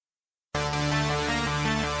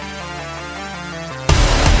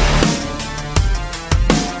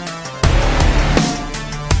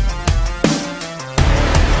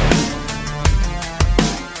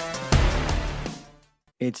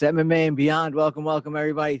It's MMA and Beyond. Welcome,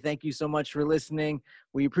 everybody. Thank you so much for listening.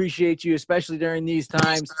 We appreciate you, especially during these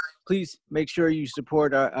times. Please make sure you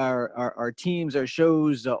support our teams, our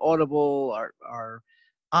shows, Audible, our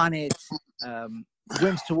On It,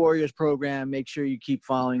 Wimps to Warriors program. Make sure you keep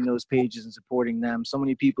following those pages and supporting them. So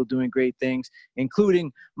many people doing great things,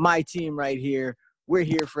 including my team right here. We're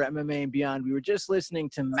here for MMA and Beyond. We were just listening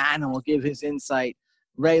to Manimal give his insight.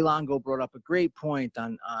 Ray Longo brought up a great point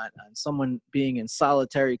on someone being in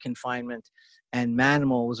solitary confinement, and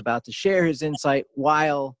Manimal was about to share his insight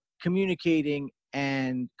while communicating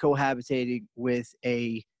and cohabitating with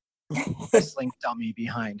a wrestling dummy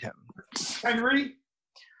behind him. Henry?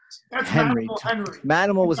 That's Henry. Henry.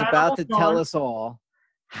 Manimal was about to tell us all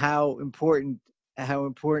how important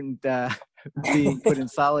being put in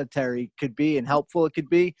solitary could be and helpful it could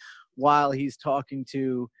be, while he's talking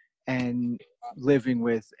to and living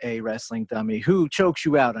with a wrestling dummy who chokes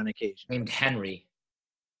you out on occasion. Named Henry.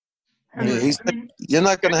 Yeah, you're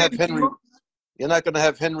not going to have Henry. You're not going to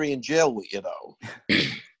have Henry in jail with you, though.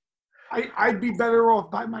 I'd be better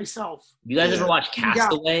off by myself. You guys ever watch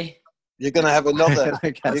Castaway? You're going to have another.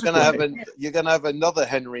 You're going to have another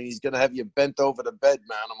Henry. He's going to have you bent over the bed,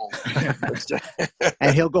 Manimal.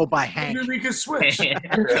 And he'll go by Hank. Maybe we can switch.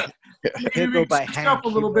 He'll go by Hank up a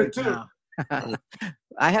little bit too.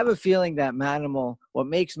 I have a feeling that Manimal, what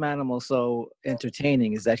makes Manimal so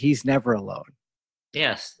entertaining is that he's never alone.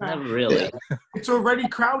 Yes, never really. It's already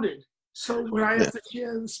crowded. So when I have to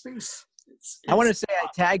share the space. I want to say I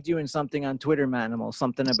tagged you in something on Twitter, Manimal,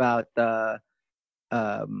 something about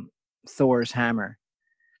Thor's hammer.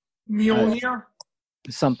 Mjolnir?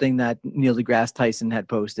 Something that Neil deGrasse Tyson had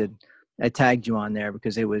posted. I tagged you on there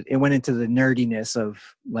because it went into the nerdiness of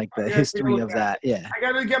like the history of that. Yeah. I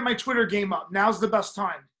got to get my Twitter game up. Now's the best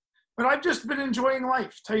time. But I've just been enjoying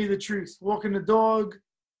life, tell you the truth. Walking the dog,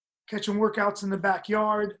 catching workouts in the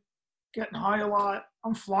backyard, getting high a lot.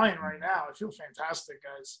 I'm flying right now. I feel fantastic,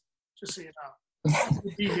 guys. Just so you know. Happy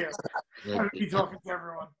to be here. Happy to be talking to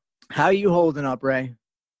everyone. How are you holding up, Ray?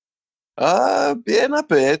 Yeah, not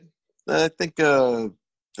bad. I think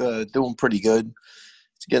doing pretty good.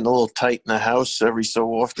 It's getting a little tight in the house every so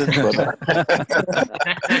often. But,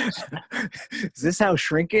 is this how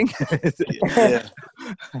shrinking? Yeah.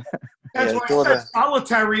 That's why I said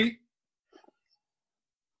solitary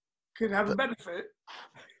could have a benefit.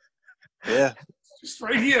 Yeah. Just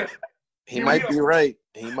right here. He might be right.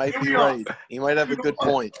 He might be right. He might have a good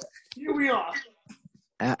point. Here we are.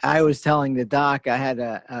 I was telling the doc, I had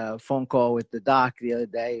a phone call with the doc the other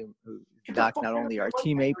day. Doc, not only our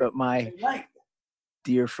teammate, but my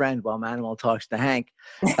dear friend while Manimal talks to Hank.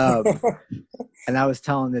 And I was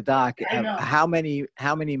telling the doc how many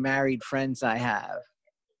married friends I have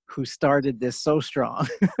who started this so strong.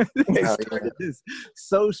 They started this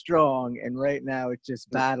so strong, and right now it's just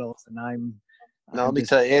battles, and I'm let me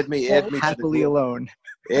tell you, add me happily alone.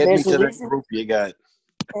 Add me to the group you got.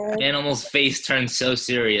 Animal's face turned so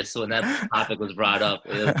serious when that topic was brought up.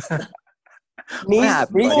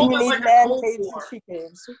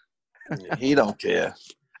 He don't care.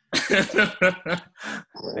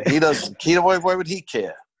 He doesn't. Why would he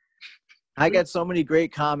care? I got so many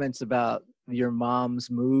great comments about your mom's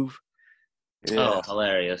move. Yeah. Oh,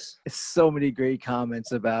 hilarious! So many great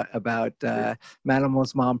comments about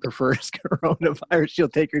Manimal's mom prefers coronavirus. She'll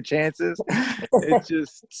take her chances. It's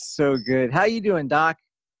just so good. How you doing, Doc?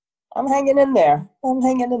 I'm hanging in there.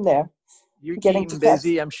 You're getting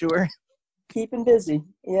busy, I'm sure. Keeping busy,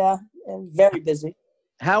 yeah, and very busy.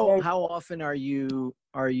 How often are you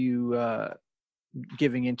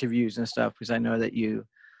giving interviews and stuff? Because I know that you're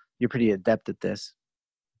pretty adept at this.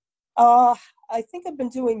 I think I've been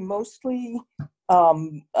doing mostly.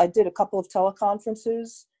 I did a couple of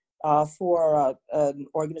teleconferences for an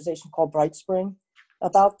organization called BrightSpring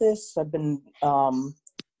about this. I've been,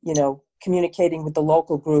 communicating with the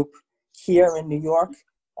local group here in New York.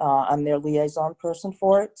 I'm their liaison person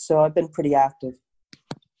for it, so I've been pretty active.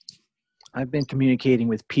 I've been communicating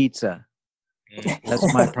with pizza.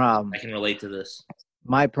 That's my problem. I can relate to this.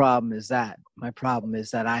 My problem is that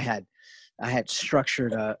I had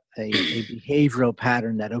structured a behavioral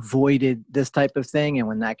pattern that avoided this type of thing, and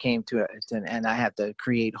when that came to an end, I had to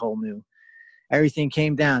create whole new. Everything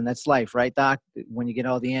came down. That's life, right, Doc? When you get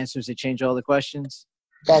all the answers, they change all the questions.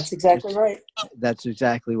 That's exactly right. That's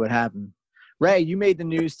exactly what happened. Ray, you made the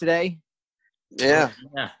news today. Yeah.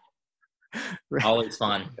 Always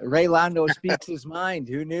fun. Ray Longo speaks his mind.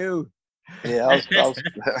 Who knew? Yeah,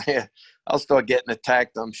 I'll start getting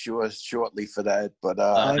attacked, I'm sure, shortly for that. But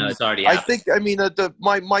no, it's already happened. I think,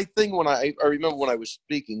 my thing when I remember when I was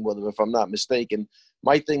speaking with him, if I'm not mistaken,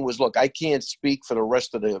 my thing was, look, I can't speak for the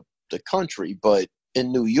rest of the country, but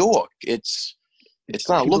in New York, it's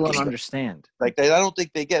not People looking don't understand. like I don't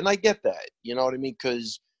think they get, and I get that. You know what I mean?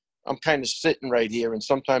 Because I'm kind of sitting right here, and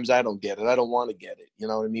sometimes I don't get it. I don't want to get it. You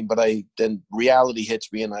know what I mean? But then reality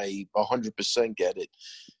hits me, and I 100% get it.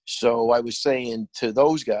 So I was saying to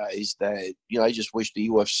those guys that, I just wish the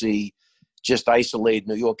UFC just isolated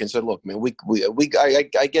New York and said, look, man,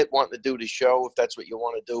 I get wanting to do the show if that's what you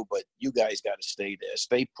want to do, but you guys got to stay there.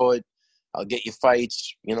 Stay put. I'll get you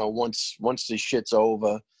fights, once this shit's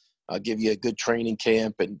over. I'll give you a good training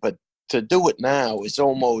camp. But to do it now is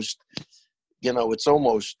almost, it's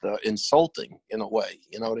almost insulting in a way.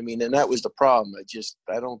 You know what I mean? And that was the problem.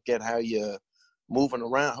 I don't get how you're moving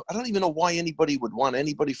around. I don't even know why anybody would want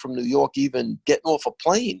anybody from New York even getting off a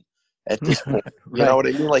plane at this point. Right. You know what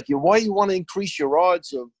I mean? Like, why you want to increase your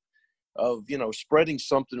odds of spreading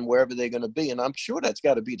something wherever they're going to be? And I'm sure that's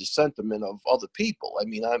got to be the sentiment of other people. I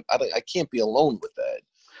mean, I can't be alone with that.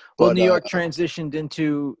 Well, New York transitioned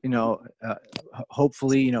into,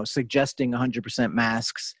 hopefully, suggesting 100%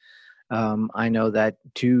 masks. I know that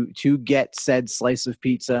to get said slice of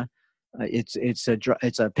pizza, it's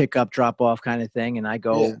a pickup drop off kind of thing, and I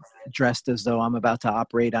go dressed as though I'm about to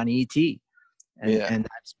operate on ET, and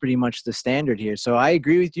that's pretty much the standard here. So I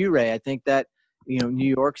agree with you, Ray. I think that New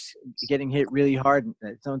York's getting hit really hard.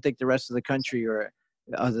 I don't think the rest of the country, or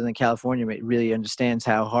other than California, really understands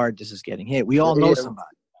how hard this is getting hit. We all know somebody.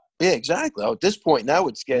 Yeah, exactly. At this point, now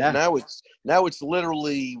it's getting now it's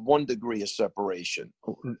literally 1 degree of separation.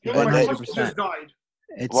 My cousin just died.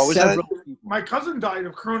 What was that? My cousin died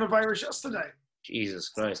of coronavirus yesterday. Jesus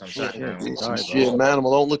Christ, I'm sorry. Shit,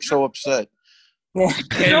 Manimal, don't look so upset.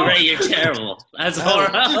 Ray, you're terrible. That's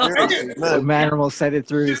horrible. Manimal said it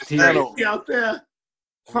through his teeth. Out there.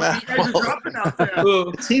 Fucking guys are dropping out there.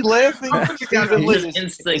 Is he laughing? His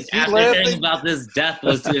instinct after hearing about this death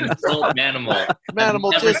was to insult Manimal.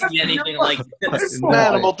 Manimal, I've never seen anything like this.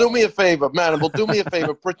 Manimal, do me a favor. Manimal, do me a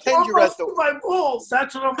favor. Pretend you're at the. My balls.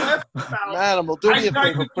 That's what I'm laughing about. Manimal, do me a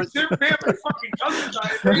favor.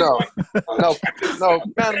 No.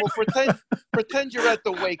 Manimal, pretend you're at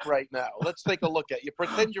the wake right now. Let's take a look at you.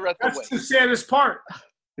 Pretend you're at the wake. That's the saddest part.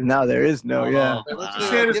 No, there is no. That's the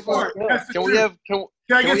saddest part.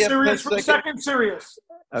 Can I get serious for a second? Serious.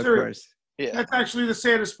 Of course. Yeah. That's actually the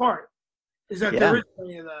saddest part. Is that there isn't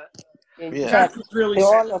any of that. Yeah. That's really There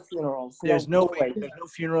are sad. no funerals. There's no wake. There's no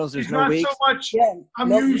funerals. There's It's no not wakes. so much. I'm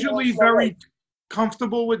no usually funerals, no very wakes.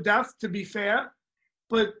 comfortable with death, to be fair.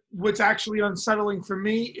 But what's actually unsettling for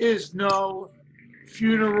me is no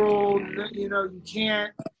funeral. You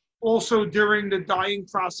can't. Also, during the dying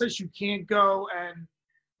process, you can't go and,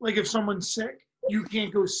 like, if someone's sick, you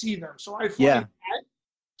can't go see them. So I find that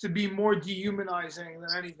to be more dehumanizing than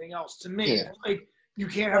anything else to me. Yeah. Like, you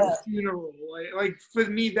can't have a funeral. Like for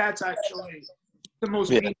me, that's actually the most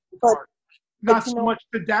painful part. Not so much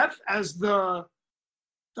the death as the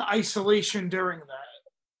isolation during that.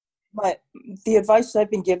 But the advice I've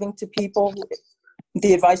been giving to people,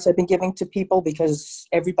 because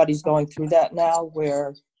everybody's going through that now,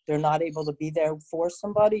 where they're not able to be there for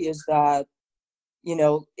somebody, is that,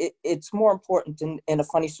 it's more important in a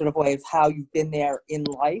funny sort of way of how you've been there in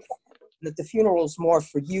life, that the funeral is more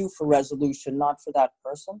for you, for resolution, not for that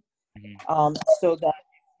person. Mm-hmm. So that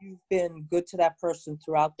if you've been good to that person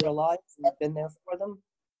throughout their life, and you've been there for them,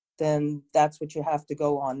 then that's what you have to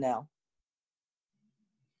go on now.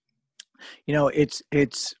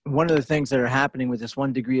 It's one of the things that are happening with this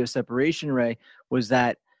 1 degree of separation, Ray, was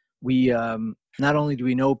that we not only do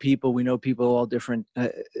we know people all different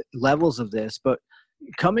levels of this, but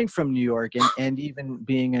coming from New York and even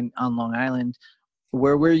being on Long Island,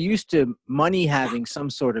 where we're used to money having some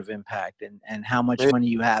sort of impact and how much money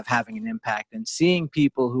you have having an impact, and seeing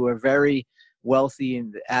people who are very wealthy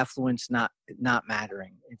and affluence not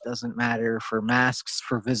mattering. It doesn't matter for masks,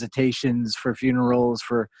 for visitations, for funerals,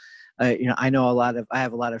 for I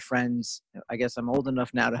have a lot of friends. I guess I'm old enough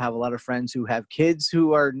now to have a lot of friends who have kids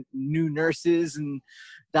who are new nurses and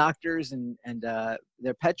doctors, and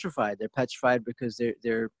they're petrified. They're petrified because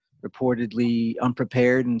they're reportedly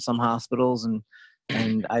unprepared in some hospitals,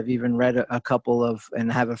 and I've even read a couple of,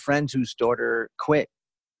 and have a friend whose daughter quit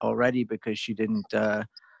already because she didn't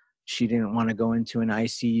want to go into an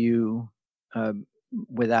ICU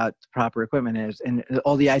without proper equipment, and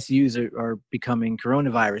all the ICUs are becoming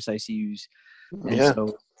coronavirus ICUs, and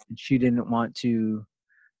so she didn't want to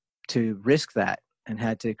risk that and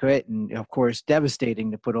had to quit. And of course, devastating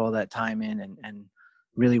to put all that time in and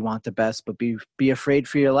really want the best, but be afraid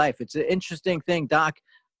for your life. It's an interesting thing, Doc.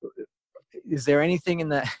 Is there anything in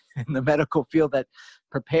the medical field that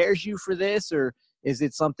prepares you for this, or Is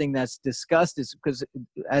it something that's discussed? Is because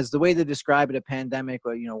as the way they describe it, a pandemic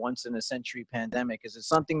or, once in a century pandemic, is it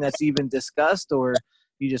something that's even discussed, or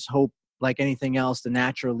you just hope, like anything else, the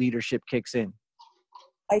natural leadership kicks in?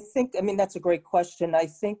 I mean, that's a great question. I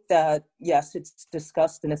think that, yes, it's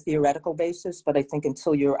discussed in a theoretical basis, but I think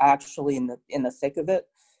until you're actually in the thick of it,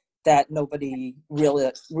 that nobody really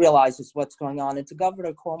realizes what's going on. And to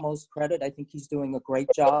Governor Cuomo's credit, I think he's doing a great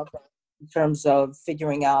job in terms of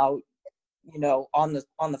figuring out, on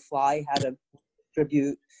the fly, how to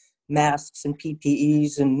distribute masks and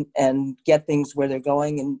PPEs and get things where they're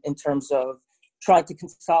going in terms of trying to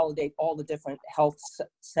consolidate all the different health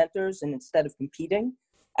centers, and instead of competing,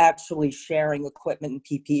 actually sharing equipment and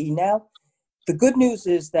PPE now. The good news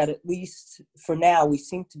is that at least for now, we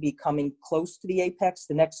seem to be coming close to the apex.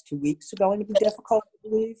 The next 2 weeks are going to be difficult, I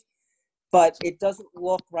believe. But it doesn't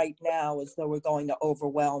look right now as though we're going to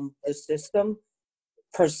overwhelm the system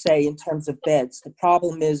per se in terms of beds. The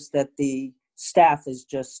problem is that the staff is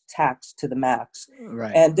just taxed to the max.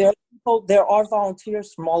 Right. And there are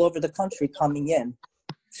volunteers from all over the country coming in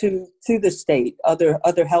to the state, other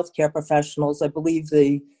healthcare professionals. I believe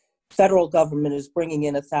the federal government is bringing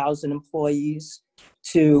in 1,000 employees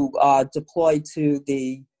to deploy to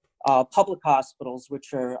the public hospitals,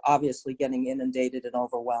 which are obviously getting inundated and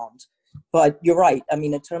overwhelmed. But you're right. I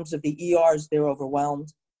mean, in terms of the ERs, they're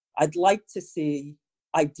overwhelmed. I'd like to see,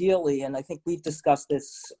 ideally, and I think we've discussed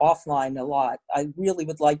this offline a lot, I really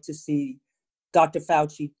would like to see Dr.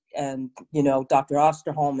 Fauci and, Dr.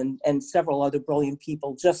 Osterholm and several other brilliant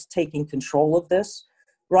people just taking control of this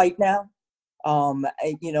right now,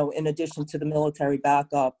 in addition to the military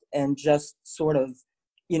backup, and just sort of,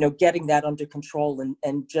 getting that under control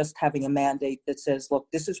and just having a mandate that says, look,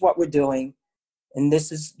 this is what we're doing, and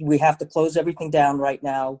we have to close everything down right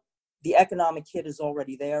now. The economic hit is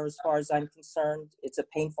already there as far as I'm concerned. It's a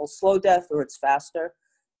painful slow death, or it's faster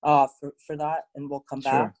for that, and we'll come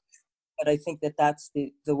back. But I think that that's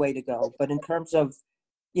the way to go. But in terms of,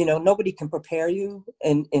 nobody can prepare you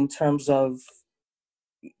in terms of,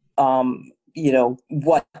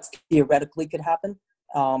 what theoretically could happen.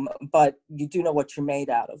 But you do know what you're made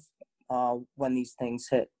out of when these things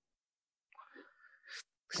hit.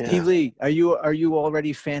 Steve Lee, are you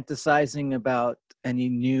already fantasizing about any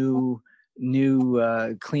new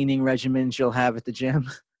cleaning regimens you'll have at the gym?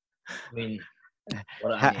 I mean,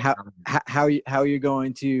 how are you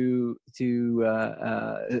going to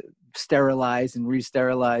sterilize and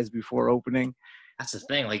re-sterilize before opening? That's the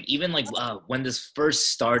thing. Like, even when this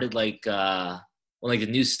first started, when the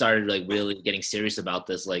news started really getting serious about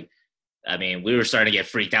this, I mean, we were starting to get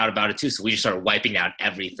freaked out about it too. So we just started wiping out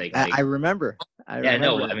everything. I remember.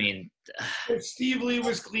 No, I mean, if Steve Lee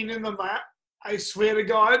was cleaning the mat, I swear to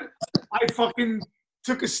God, I fucking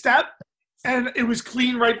took a step and it was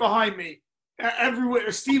clean right behind me.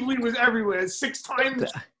 Everywhere. Steve Lee was everywhere. 6 times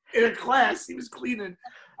in a class, he was cleaning.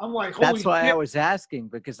 I'm like, holy That's why shit. I was asking,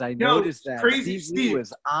 because I noticed that crazy Steve Lee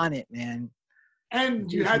was on it, man.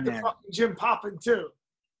 And you had the fucking gym popping too.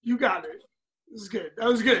 You got it. This is good. That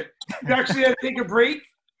was good. You actually had to take a break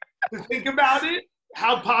to think about it,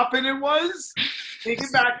 how popping it was, take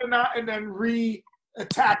it back and then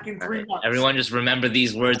re-attack in 3 months. Everyone just remember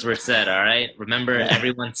these words were said, all right? Remember,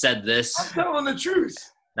 everyone said this. I'm telling the truth.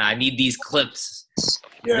 Now, I need these clips.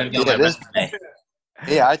 Yeah,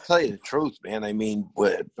 Yeah, I tell you the truth, man. I mean,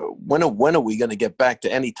 when are we going to get back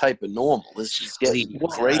to any type of normal? This is getting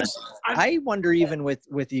crazy. I wonder, even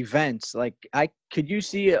with events, could you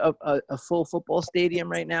see a full football stadium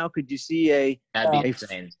right now? could you see a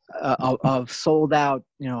sold out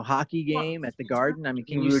hockey game at the Garden? I mean,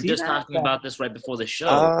 can you see that? We were just talking about this right before the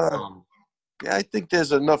show. Yeah, I think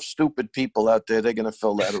there's enough stupid people out there. They're going to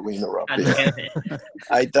fill that arena up.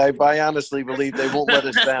 I honestly believe they won't let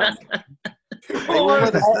us down. They won't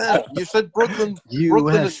let us down. You said Brooklyn.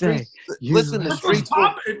 Brooklyn,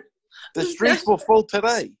 the streets were full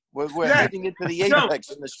today. We're heading into the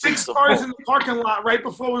apex, and the streets 6 are cars full. in the parking lot right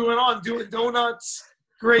before we went on doing donuts.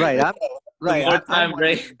 Great. Right. The more time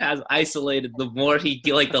Ray has isolated, the more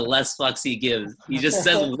the less fucks he gives. He just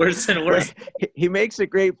says worse and worse. He makes a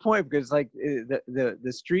great point, because the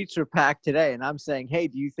streets were packed today, and I'm saying, hey,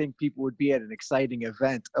 do you think people would be at an exciting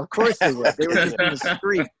event? Of course they would. They were just in the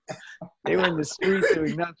street. They were in the street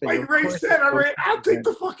doing nothing. Like Ray said, I'll take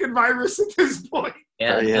the fucking virus at this point.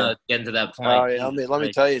 No, getting to that point. Oh, yeah. Let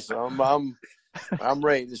me tell you something. I'm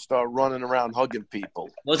ready to start running around hugging people.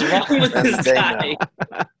 What's wrong with this guy?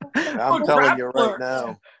 I'm telling you right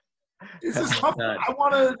now. This is tough. I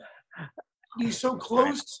want to be so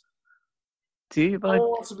close. Do you, bud? No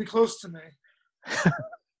one wants to be close to me.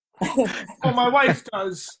 Well, my wife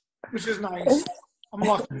does, which is nice. I'm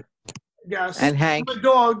lucky. Yes. And Hank. I'm a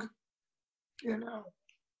dog. You know.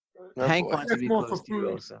 Oh, Hank boy. wants to be More close for to you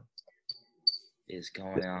food. also. Is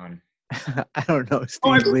going on. I don't know, Oh, I've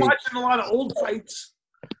Steve been Lee. watching a lot of old fights.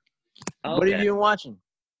 What have you been watching?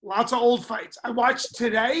 Lots of old fights. I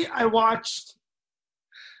watched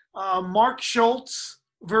Mark Schultz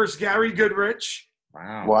versus Gary Goodrich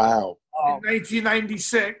Wow. Wow. in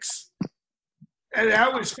 1996. And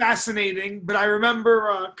that was fascinating. But I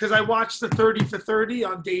remember because I watched the 30 for 30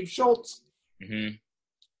 on Dave Schultz. hmm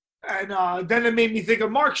And then it made me think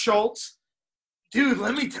of Mark Schultz. Dude,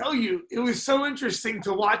 let me tell you, it was so interesting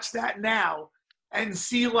to watch that now and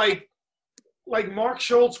see like Mark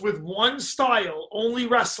Schultz with one style, only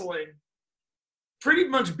wrestling, pretty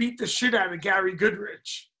much beat the shit out of Gary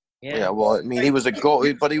Goodrich. Yeah. Well, I mean, he was a gold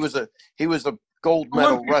gold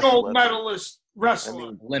medal Olympic wrestler. gold medalist I wrestler.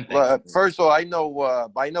 mean, Olympic. first of all, I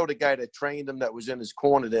know the guy that trained him that was in his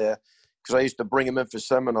corner there because I used to bring him in for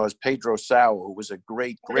seminars. Pedro Sauer, who was a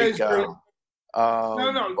great That guy. guy's great.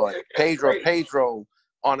 But that's Pedro, great.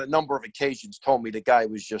 on a number of occasions told me the guy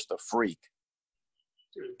was just a freak.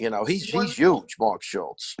 Dude. You know, he's He won- huge, Mark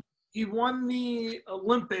Schultz. He won the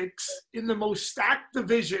Olympics in the most stacked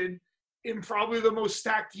division in probably the most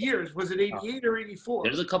stacked years. Was it 88 or 84?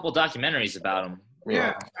 There's a couple documentaries about him.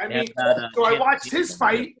 Yeah, I Yeah, mean, that, so I yeah. watched his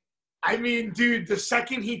fight. I mean, dude, the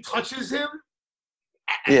second he touches him,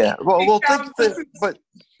 Yeah. Well, down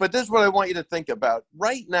but this is what I want you to think about.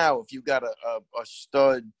 Right now, if you got a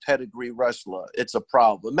stud pedigree wrestler, it's a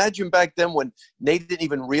problem. Imagine back then when they didn't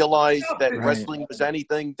even realize that Right. wrestling was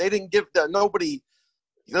anything. They didn't give that. Nobody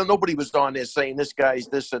was on there saying this guy's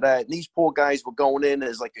this or that. And these poor guys were going in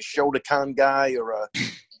as like a Shotokan guy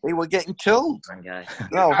they were getting killed. One guy.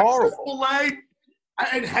 No, horrible. Full leg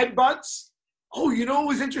and headbutts. Oh, you know what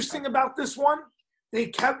was interesting about this one? They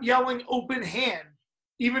kept yelling open hand,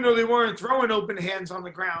 even though they weren't throwing open hands on the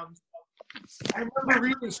ground. I remember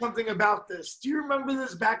reading something about this. Do you remember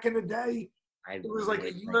this back in the day? It was like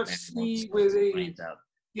a UFC with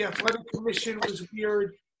the athletic commission was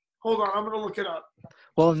weird. Hold on, I'm going to look it up.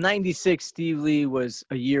 Well, in 96, Steve Lee was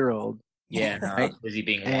a year old. Yeah, no, Right. busy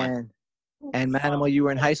being one. And Manimal, you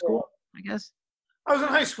were in high school, I guess? I was in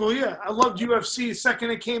high school, yeah. I loved UFC the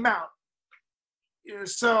second it came out. Yeah,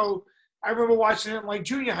 so I remember watching it in like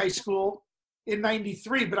junior high school in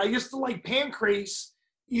 93, but I used to like Pancrase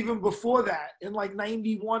even before that. In like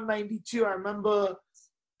 91, 92, I remember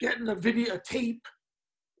getting a tape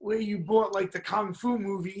where you bought like the Kung Fu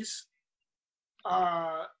movies.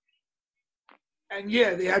 And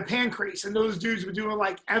yeah, they had Pancrase, and those dudes were doing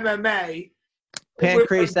like MMA.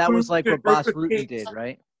 Pancrase, that was like what With Boss the Rutan tapes. did,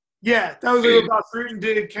 right? Yeah, that was like what Boss Rutan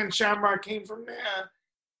did. Ken Shamrock came from there.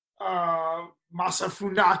 Masa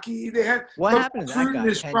Funaki. They had What but happened to Boss that Rutan guy,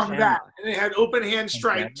 is Ken from that, Shamrock? and they had open hand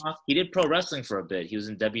strikes. He did pro wrestling for a bit. He was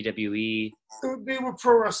in WWE. So they were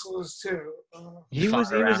pro wrestlers too. He fought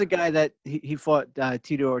was around. a guy that he fought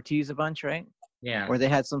Tito Ortiz a bunch, right? Yeah. Or they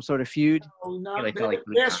had some sort of feud. Oh, no, Yeah, they felt like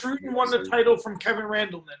Bass Rutan won the title from Kevin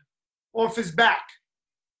Randleman off his back.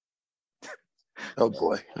 Oh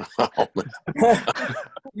boy.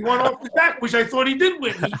 He won off his back, which I thought he did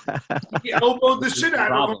win. He elbowed the shit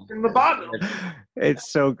out of him from the bottom.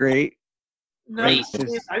 It's so great. No, Great.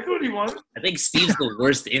 I thought he won. I think Steve's the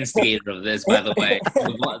worst instigator of this, by the way.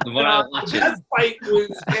 The one I watch That it. fight was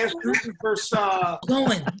Bass Rutan versus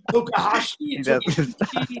Going. Tokahashi. He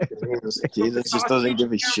doesn't- Jesus just doesn't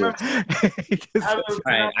give a shit. All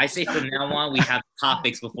right. I say from now on, we have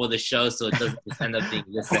topics before the show, so it doesn't just end up being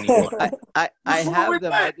this anymore. I have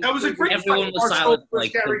them. I That was a just great figured- Everyone was Mark silent Schultz for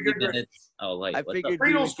like versus Gary 50 Goodrich. minutes. Oh, like, I what figured the we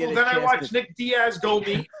Cradle would School. get a Then I chance watched to- Nick Diaz go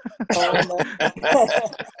meet.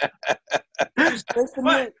 Where's the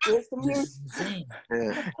mute? Where's the mute? insane.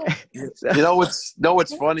 Yeah. You know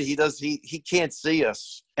what's funny? He can't see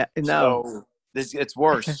us. No. So it's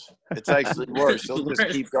worse. It's actually worse. He'll just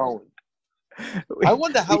keep going. I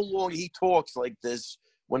wonder how long he talks like this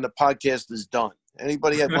when the podcast is done.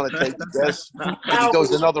 Anybody want to take a guess? He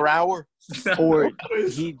goes another hour? Or I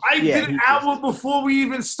he did an just- hour before we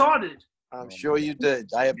even started. I'm sure you did.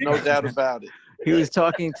 I have no doubt about it. he was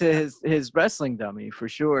talking to his wrestling dummy for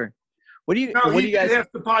sure. What do you No, what he do you did guys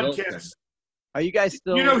half the podcast. are you guys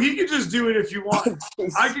still You know, he could just do it if you want.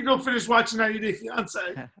 Jeez. I could go finish watching 90 Day Fiance.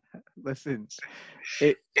 listen?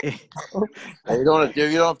 You don't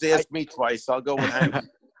have to ask me twice. I'll go with Hank.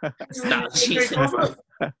 Stop. Take Jesus. over.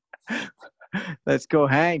 Let's go,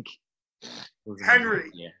 Hank. Henry.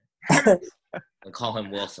 Yeah. I call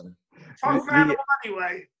him Wilson. Fuck Manimal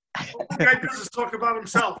anyway. All the guy does is talk about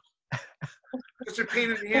himself. Such a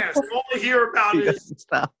pain in the ass. All I hear about He is doesn't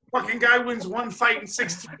stop. fucking guy wins one fight in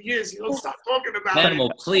 16 years. He don't stop talking about it.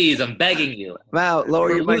 Animal, please, I'm begging you. Wow, lower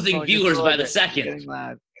We're your losing microphone just a viewers little by the bit. second. It's getting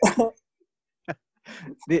loud.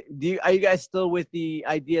 Are you guys still with the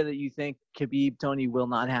idea that you think Khabib Tony will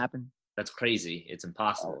not happen? That's crazy. It's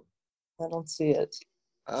impossible. I don't see it.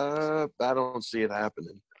 I don't see it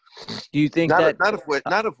happening. Do you think Not, that?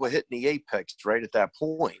 not if we're hitting the apex right at that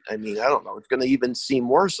point. I mean, I don't know. It's going to even seem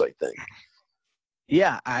worse, I think.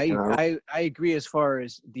 Yeah, know? I agree as far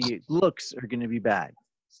as the looks are going to be bad,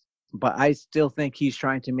 but I still think he's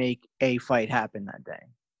trying to make a fight happen that day.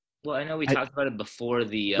 Well, I know we talked about it before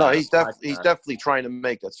the. No, he's podcast. definitely trying to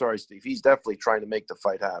make that. Sorry, Steve. He's definitely trying to make the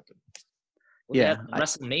fight happen. Well, Yeah, they had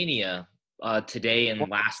WrestleMania today and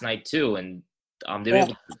last night too, and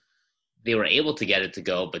they were able to get it to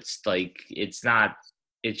go, but it's not.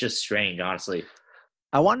 It's just strange, honestly.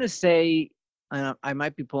 I want to say, and I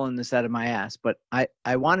might be pulling this out of my ass, but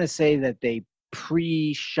I want to say that they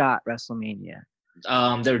pre-shot WrestleMania.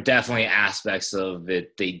 There are definitely aspects of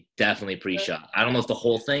it. They definitely pre-shot. I don't know if the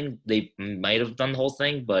whole thing. They might have done the whole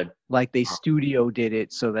thing, but Like they studio did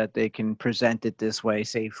it so that they can present it this way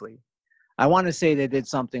safely. I want to say they did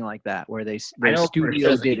something like that where they I know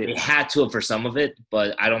studio did they it. had to have for some of it,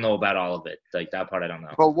 but I don't know about all of it. Like that part, I don't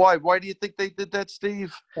know. But why? Why do you think they did that,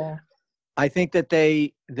 Steve? Yeah. I think that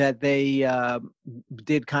they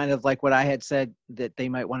did kind of like what I had said that they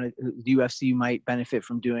might want to. The UFC might benefit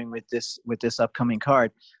from doing with this upcoming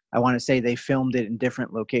card. I want to say they filmed it in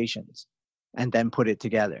different locations and then put it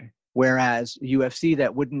together. Whereas UFC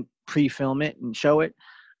that wouldn't pre-film it and show it,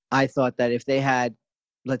 I thought that if they had,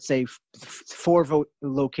 let's say, 4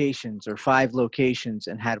 locations or 5 locations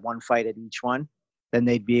and had one fight at each one, then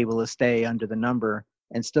they'd be able to stay under the number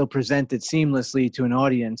and still present it seamlessly to an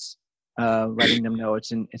audience. Letting them know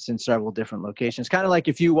it's in several different locations. Kind of like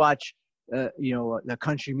if you watch, the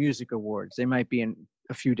Country Music Awards, they might be in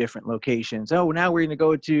a few different locations. Oh, now we're going to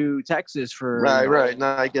go to Texas for Right. No,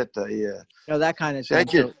 I get that. Yeah. That kind of thing.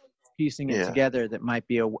 So piecing it together, that might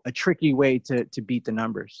be a tricky way to beat the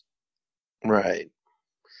numbers. Right.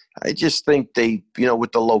 I just think they,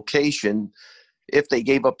 with the location, if they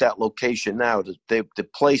gave up that location now, the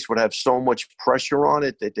place would have so much pressure on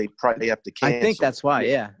it that they probably have to cancel. I think that's why,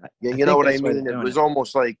 yeah. You know what I mean? It was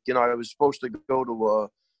almost like, I was supposed to go to a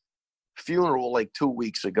funeral like 2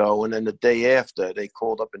 weeks ago, and then the day after they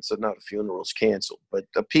called up and said, no, the funeral's canceled. But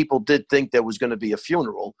the people did think there was going to be a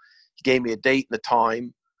funeral. He gave me a date and a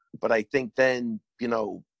time, but I think then,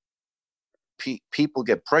 people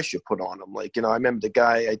get pressure put on them. Like, I remember the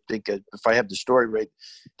guy, I think if I have the story right,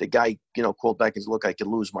 the guy, called back and said, look, I could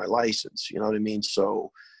lose my license. You know what I mean?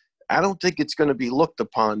 So I don't think it's going to be looked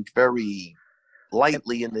upon very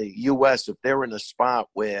lightly in the U.S. if they're in a spot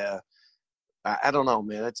where, I don't know,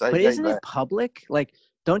 man. But isn't it public? Like,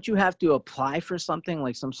 don't you have to apply for something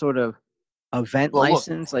like some sort of event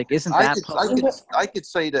license? Like, isn't that public? I could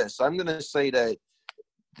say this. I'm going to say that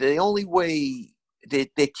the only way there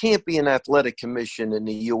can't be an athletic commission in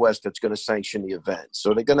the U.S. that's going to sanction the event.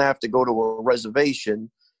 So they're going to have to go to a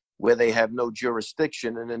reservation where they have no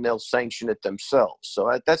jurisdiction, and then they'll sanction it themselves.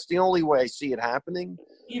 So that's the only way I see it happening.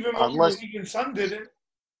 Even when Mohegan Sun did it.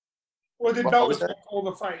 Or did Bellator pull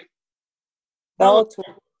the fight? Bellator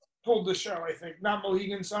pulled the show, I think. Not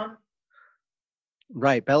Mohegan Sun?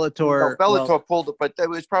 Right, Bellator. No, Bellator pulled it, but that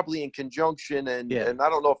was probably in conjunction, and I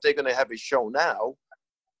don't know if they're going to have a show now.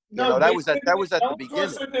 No, that was at the beginning.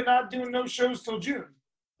 Said they're not doing no shows till June.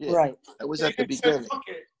 Yeah, right. That was at the beginning. Fuck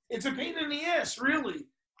it. It's a pain in the ass, really.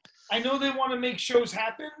 I know they want to make shows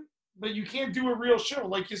happen, but you can't do a real show.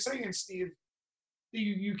 Like you're saying, Steve,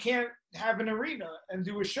 you can't have an arena and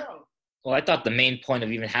do a show. Well, I thought the main point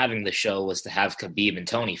of even having the show was to have Khabib and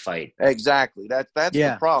Tony fight. Exactly. That's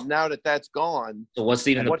the problem. Now that that's gone, so what's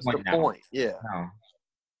the point? Yeah. No.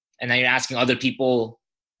 And now you're asking other people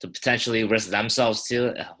to potentially risk themselves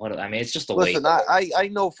too. It's just a waste. Listen, I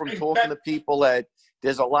know from talking to people that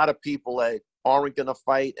there's a lot of people that aren't going to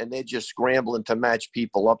fight, and they're just scrambling to match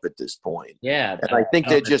people up at this point. Yeah. And I think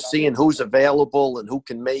they're just seeing who's available and who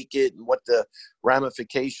can make it and what the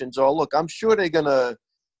ramifications are. Look, I'm sure they're going to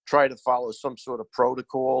try to follow some sort of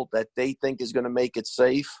protocol that they think is going to make it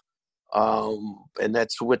safe. And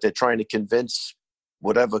that's what they're trying to convince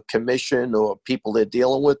whatever commission or people they're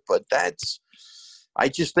dealing with. But I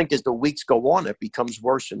just think as the weeks go on, it becomes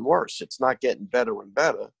worse and worse. It's not getting better and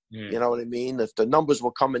better. You know what I mean? If the numbers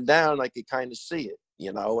were coming down, I could kind of see it,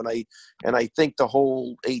 and I think the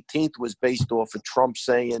whole 18th was based off of Trump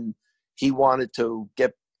saying he wanted to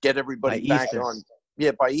get everybody back on.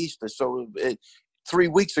 Yeah, by Easter. So 3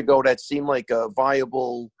 weeks ago, that seemed like a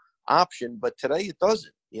viable option, but today it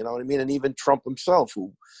doesn't. You know what I mean? And even Trump himself,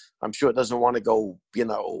 who I'm sure doesn't want to go, you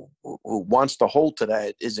know, who wants to hold to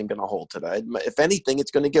that, isn't going to hold to that. If anything,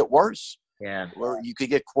 it's going to get worse. Yeah. Where you could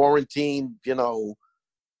get quarantined, you know,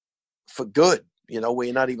 for good, you know, where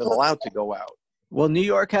you're not even allowed to go out. Well, New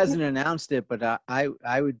York hasn't announced it, but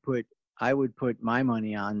I would put my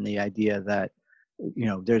money on the idea that, you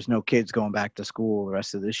know, there's no kids going back to school the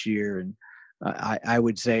rest of this year. And I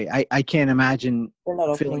would say I can't imagine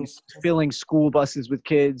filling school buses with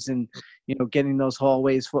kids and, you know, getting those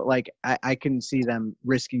hallways full. Like I couldn't see them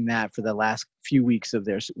risking that for the last few weeks of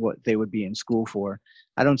what they would be in school for.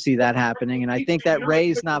 I don't see that happening. And I think that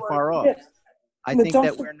Ray's not far off. I think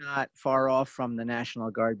that we're not far off from the National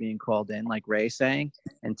Guard being called in, like Ray's saying,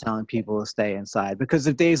 and telling people to stay inside. Because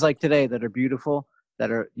of days like today that are beautiful, that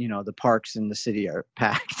are, you know, the parks in the city are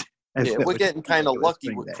packed. Yeah, we're getting kind of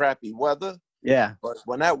lucky with crappy weather. Yeah. But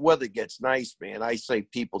when that weather gets nice, man, I say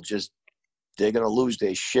people they're going to lose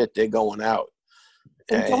their shit. They're going out.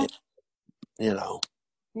 And you know.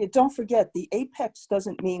 Yeah, don't forget, the apex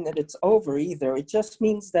doesn't mean that it's over either. It just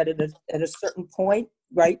means that at a certain point,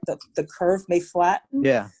 right, the curve may flatten.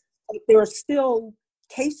 Yeah. But there are still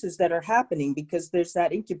cases that are happening because there's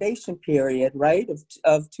that incubation period, right,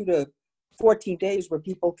 of 2 to 14 days where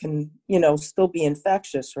people can, you know, still be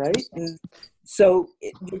infectious, right? And so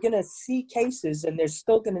you're going to see cases, and there's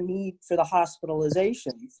still going to need for the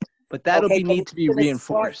hospitalizations. But that'll need to be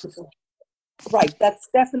reinforced. Right, that's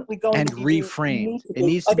definitely going and to be reframed. It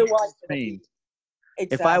needs to be reframed.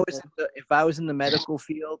 Exactly. If I was in the medical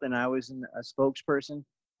field and I was a spokesperson,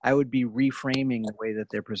 I would be reframing the way that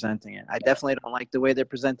they're presenting it. I definitely don't like the way they're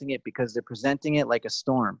presenting it because they're presenting it like a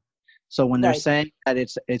storm. So when they're saying that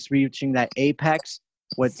it's reaching that apex,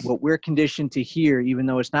 what we're conditioned to hear, even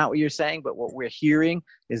though it's not what you're saying, but what we're hearing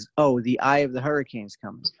is, oh, the eye of the hurricane's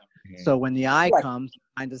coming. Mm-hmm. So when the eye comes,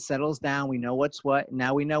 kind of settles down, we know what's what, and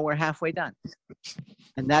now we know we're halfway done.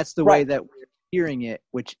 And that's the way that we're hearing it,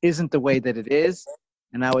 which isn't the way that it is.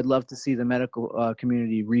 And I would love to see the medical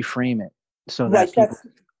community reframe it so that people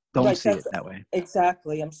don't see it that way.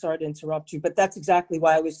 Exactly. I'm sorry to interrupt you, but that's exactly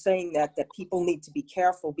why I was saying that people need to be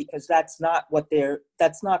careful, because that's not the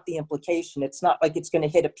implication. It's not like it's going to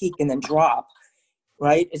hit a peak and then drop,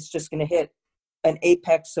 right? It's just going to hit an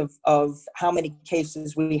apex of how many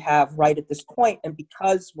cases we have right at this point. And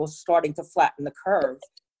because we're starting to flatten the curve,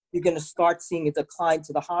 you're going to start seeing a decline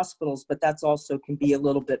to the hospitals, but that's also can be a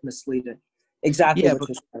little bit misleading. Exactly. Yeah,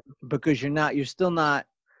 because you're still not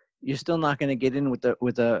going to get in with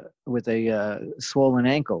a swollen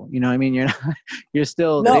ankle. You know what I mean? You're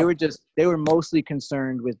still, no. They were mostly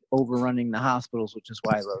concerned with overrunning the hospitals, which is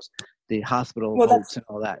why the hospital votes and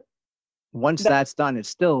all that. Once that's done, it's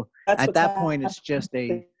still, at that point, it's just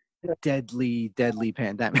a deadly, deadly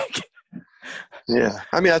pandemic. Yeah.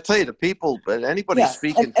 I mean, I tell you, the people, but anybody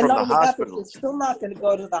speaking from the hospital. They're still not going to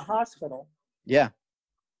go to the hospital. Yeah.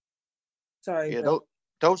 Sorry. Yeah,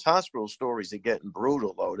 those hospital stories are getting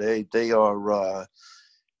brutal, though. They are,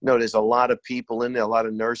 there's a lot of people in there, a lot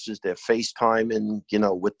of nurses, they're FaceTiming,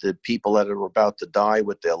 with the people that are about to die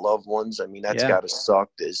with their loved ones. I mean, that's got to suck.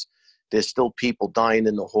 There's still people dying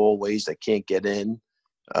in the hallways that can't get in.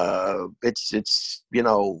 It's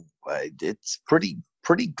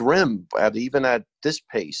pretty grim even at this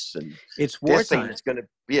pace. And it's wartime. It's going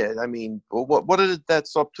to, I mean, what is it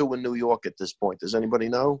that's up to in New York at this point? Does anybody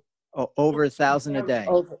know? Over 1,000 a day.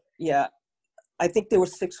 Yeah. I think there were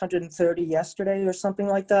 630 yesterday or something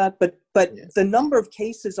like that. But the number of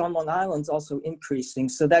cases on Long Island is also increasing.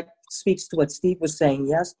 So that speaks to what Steve was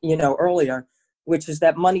saying earlier, which is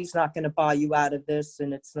that money's not going to buy you out of this,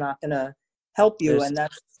 and it's not going to help you.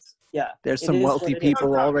 There's some wealthy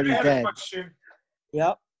people already dead.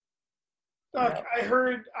 Yep. Doug, I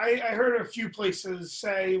heard a few places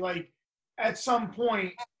say, like, at some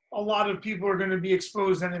point, a lot of people are going to be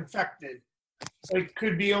exposed and infected. Like,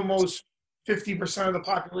 could be almost 50% of the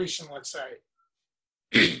population, let's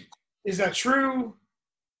say. Is that true?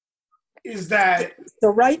 So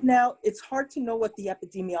right now, it's hard to know what the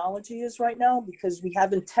epidemiology is right now because we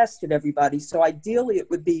haven't tested everybody. So ideally, it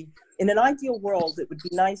would be, in an ideal world, it would be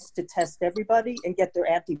nice to test everybody and get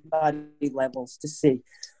their antibody levels to see.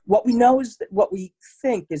 What we know is that what we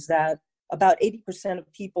think is that about 80%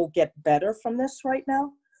 of people get better from this right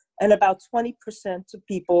now. And about 20% of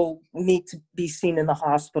people need to be seen in the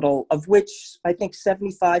hospital, of which I think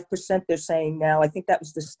 75% they're saying now. I think that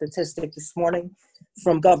was the statistic this morning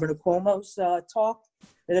from Governor Cuomo's talk,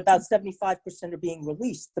 that about 75% are being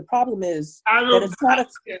released. The problem is that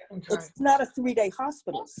it's not a 3-day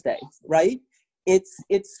hospital stay, right? It's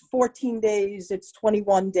 14 days, it's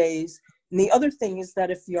 21 days. And the other thing is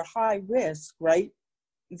that if you're high risk, right,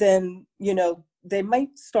 then, they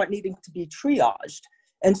might start needing to be triaged.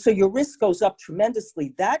 And so your risk goes up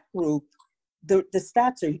tremendously. That group, the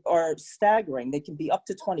stats are staggering. They can be up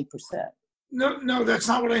to 20%. No, that's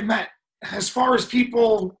not what I meant. As far as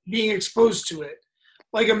people being exposed to it,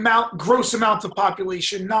 like gross amount of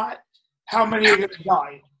population, not how many are going to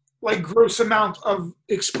die, like gross amount of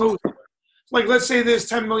exposure. Like, let's say there's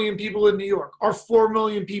 10 million people in New York. Are 4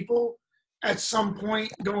 million people at some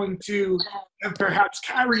point going to have perhaps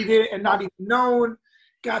carried it and not even known,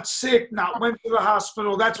 got sick, not went to the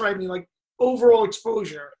hospital? That's what I mean, like overall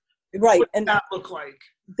exposure. Right. What does And that look like?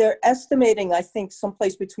 they're estimating, I think,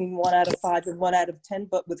 someplace between 1 out of 5 and 1 out of 10,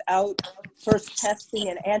 but without first testing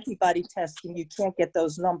and antibody testing, you can't get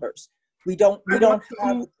those numbers. We don't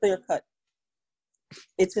have a clear cut.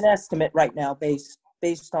 It's an estimate right now based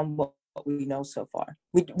on what we know so far.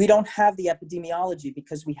 We don't have the epidemiology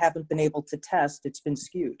because we haven't been able to test. It's been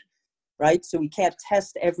skewed, right? So we can't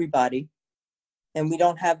test everybody, and we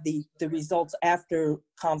don't have the results after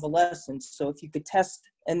convalescence. So if you could test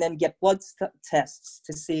and then get blood tests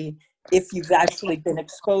to see if you've actually been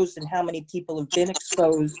exposed and how many people have been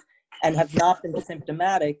exposed and have not been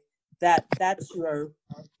symptomatic, that's your,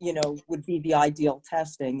 would be the ideal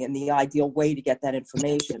testing and the ideal way to get that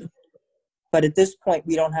information. But at this point,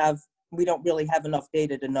 we don't really have enough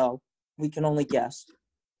data to know. We can only guess.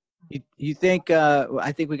 You think,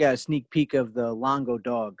 I think we got a sneak peek of the Longo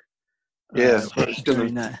dog. Yeah.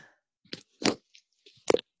 Doing that.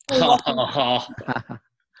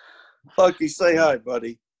 Lucky, say hi,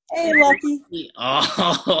 buddy. Hey, Lucky.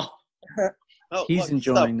 Oh, Oh, He's Lucky,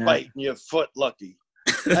 enjoying stop that. biting your foot, Lucky.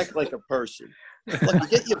 Act like a person.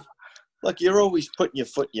 Lucky, you're always putting your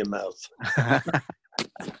foot in your mouth.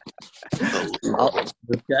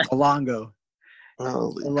 A Longo.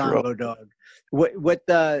 Holy A crap. Longo dog.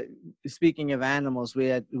 Speaking of animals, we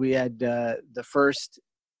had the first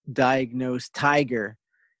diagnosed tiger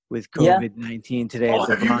with COVID-19 today at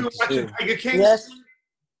the Have you been Bronx watching Zoo. Tiger King? Yes.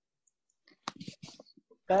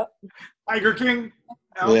 Yep. Tiger King?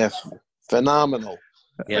 No? Yeah, phenomenal.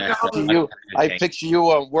 yeah. I picture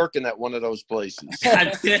you working at one of those places.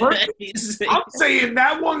 I'm saying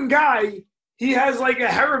that one guy, he has like a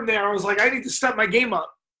harem there. I was like, I need to step my game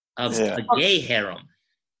up. A gay harem.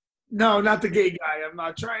 No, not the gay guy. I'm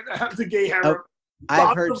not trying to have the gay harem.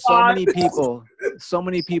 I've heard so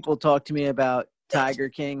many people talk to me about Tiger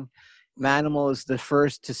King. Manimal is the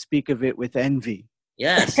first to speak of it with envy.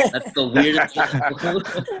 Yes, that's the weirdest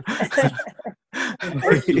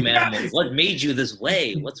thing. Man, what made you this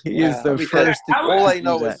way? What's He is the Yeah. first to All I do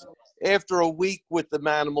know that. is after a week with the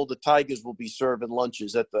Manimal, the Tigers will be serving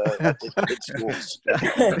lunches at the kids' schools.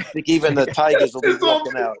 I think even the Tigers will be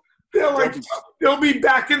walking out. They're like, they'll be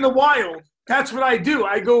back in the wild. That's what I do.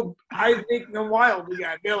 I go hide in the wild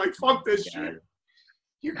again. They're like, fuck this shit.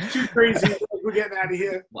 You're too crazy. We're getting out of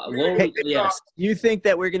here. Yes. You think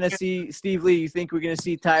that we're going to see, Steve Lee, you think we're going to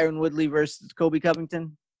see Tyron Woodley versus Kobe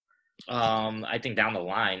Covington? I think down the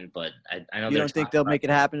line, but I know You don't think they'll make it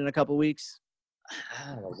happen in a couple weeks?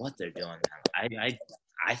 I don't know what they're doing.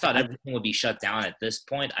 I thought everything would be shut down at this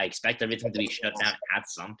point. I expect everything to be shut down at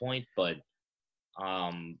some point, but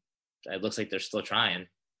it looks like they're still trying.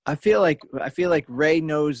 I feel like Ray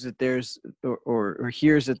knows that there's or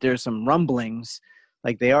hears that there's some rumblings,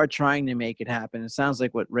 like they are trying to make it happen. It sounds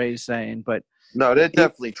like what Ray's saying, but No, they're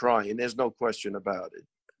definitely trying. There's no question about it.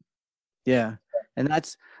 yeah, and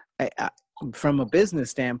that's from a business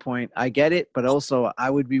standpoint, I get it, but also I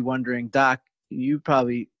would be wondering, Doc, you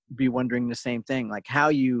probably be wondering the same thing, like how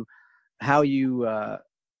you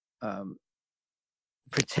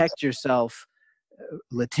protect yourself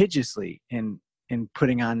litigiously in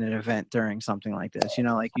putting on an event during something like this,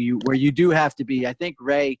 like where you do have to be. I think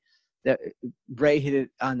Ray hit it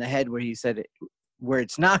on the head where he said where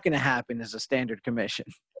it's not going to happen is a standard commission.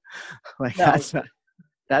 Like No.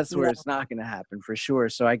 that's where it's not going to happen for sure.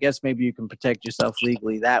 So I guess maybe you can protect yourself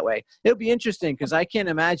legally that way. It'll be interesting because I can't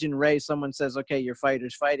imagine, Ray, someone says, okay, your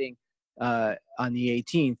fighter's fighting on the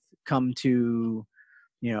 18th, come to,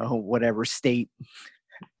 whatever state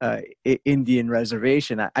Indian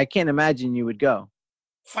reservation. I can't imagine you would go.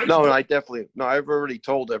 No, I've already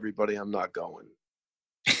told everybody I'm not going.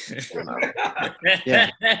 Yeah.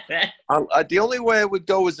 The only way I would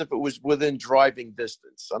go is if it was within driving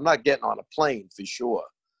distance. I'm not getting on a plane for sure.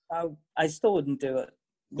 I still wouldn't do it.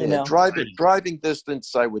 Driving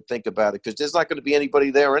distance, I would think about it because there's not going to be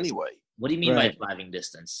anybody there anyway. What do you mean Right. by driving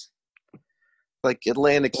distance? Like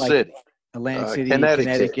Atlantic Like- City. Atlantic City,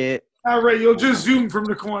 Connecticut. All right, you'll just zoom from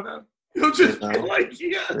the corner. You'll just be No. like,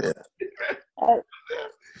 yeah.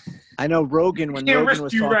 I know Rogan, when Can't Rogan risk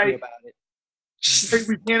was you, talking Ray. about it.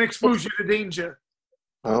 We can't expose you to danger.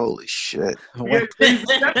 Holy shit! When, You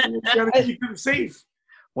gotta keep him safe.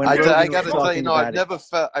 when I Rogan got to was tell you, talking no, about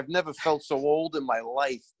it. I've never felt so old in my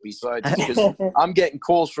life. Besides, because I'm getting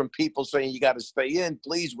calls from people saying you got to stay in,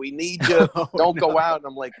 please. We need you. Oh, Don't no. go out. And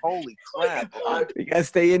I'm like, holy crap! You gotta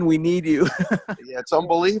stay in. We need you. Yeah, it's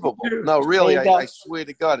unbelievable. No, really, There you go. I swear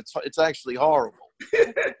to God, it's actually horrible.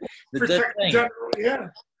 The good Protect the thing. general, yeah.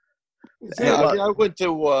 Yeah, I well- mean, I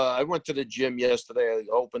went to the gym yesterday. I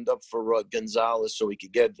opened up for Gonzalez so he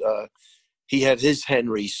could get. He had his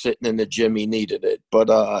Henry sitting in the gym. He needed it, but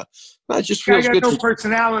it just I feels got good. no To,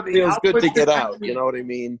 personality. feels I'll good put to get this- out. You know what I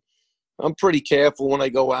mean? I'm pretty careful when I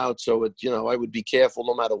go out, so I would be careful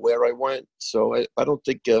no matter where I went. So I don't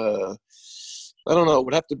think. I don't know. It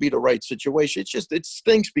would have to be the right situation. It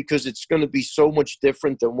stinks because it's going to be so much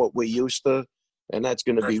different than what we're used to, and that's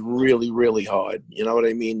going to be really, really hard. You know what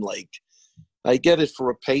I mean? Like, I get it for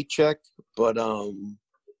a paycheck, but I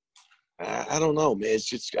don't know, man. It's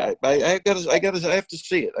just I have to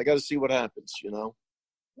see it. I got to see what happens. You know.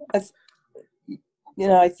 I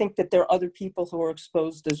think that there are other people who are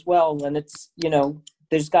exposed as well, and it's,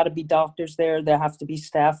 there's got to be doctors there. There have to be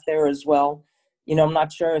staff there as well. I'm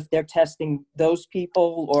not sure if they're testing those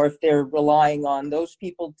people or if they're relying on those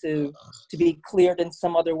people to be cleared in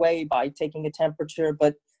some other way by taking a temperature.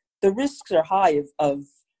 But the risks are high of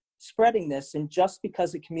spreading this. And just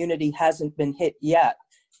because a community hasn't been hit yet,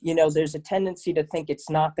 there's a tendency to think it's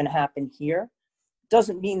not going to happen here.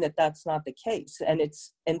 Doesn't mean that that's not the case. And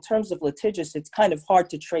it's, in terms of litigious, it's kind of hard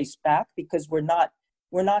to trace back because we're not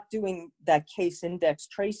doing that case index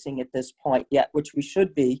tracing at this point yet, which we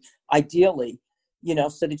should be ideally,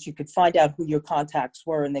 so that you could find out who your contacts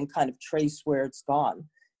were and then kind of trace where it's gone.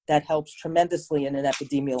 That helps tremendously in an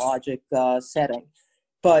epidemiologic setting.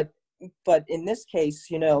 But in this case,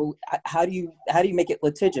 how do you make it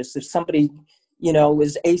litigious? If somebody,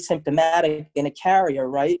 is asymptomatic and a carrier,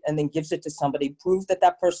 right, and then gives it to somebody, prove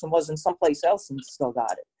that person wasn't someplace else and still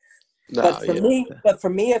got it. No, But for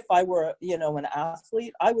me, if I were, an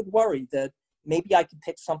athlete, I would worry that maybe I could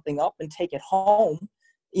pick something up and take it home,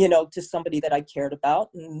 to somebody that I cared about.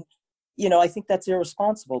 And, I think that's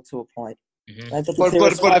irresponsible to a point. Mm-hmm. I think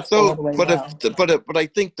but I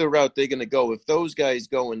think the route they're going to go, if those guys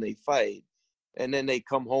go and they fight and then they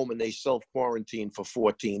come home and they self-quarantine for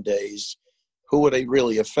 14 days, who are they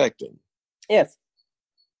really affecting? That's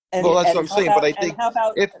what I'm saying. But I think how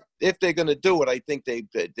about, if they're going to do it, I think they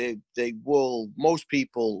will. Most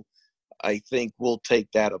people, I think, will take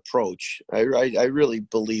that approach. I really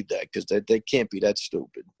believe that because they can't be that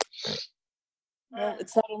stupid. well,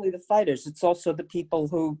 it's not only the fighters; it's also the people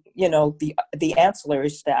who, the ancillary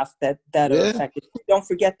staff that are affected. Don't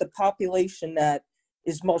forget the population that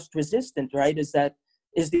is most resistant, right? Is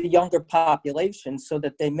the younger population, so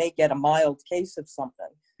that they may get a mild case of something.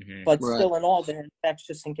 Mm-hmm. But Right. still in all, they're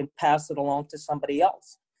infectious and can pass it along to somebody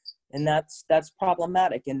else. And that's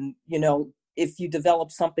problematic. And, if you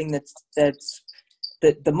develop something that's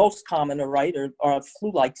the most common, right, are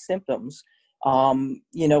flu-like symptoms, in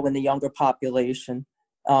the younger population.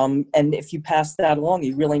 And if you pass that along,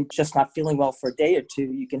 you're really just not feeling well for a day or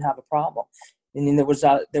two, you can have a problem. And then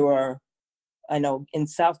I know in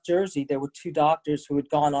South Jersey, there were 2 doctors who had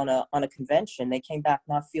gone on a convention. They came back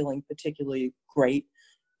not feeling particularly great.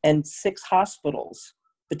 And 6 hospitals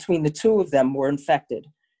between the 2 of them were infected.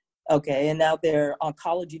 Okay, and now their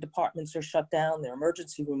oncology departments are shut down, their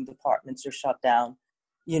emergency room departments are shut down,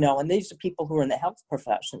 and these are people who are in the health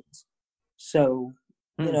professions. So,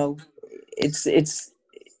 it's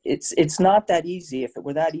not that easy. If it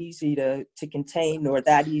were that easy to contain or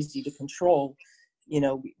that easy to control,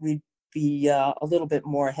 we'd be a little bit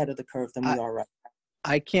more ahead of the curve than we are right now.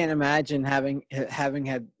 I can't imagine having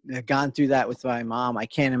had gone through that with my mom. I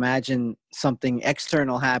can't imagine something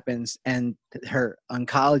external happens and her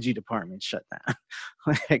oncology department shut down.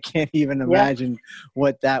 I can't even imagine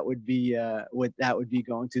what that would be.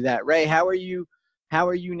 Going through that. Ray, how are you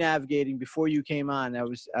navigating? Before you came on, I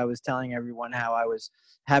was telling everyone how I was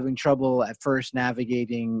having trouble at first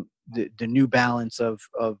navigating the new balance of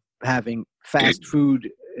having fast food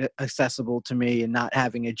accessible to me and not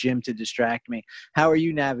having a gym to distract me. How are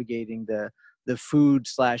you navigating the food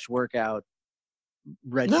 / workout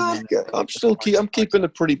regimen? I'm keeping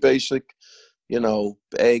it pretty basic.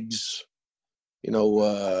 Eggs.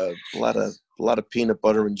 A lot of peanut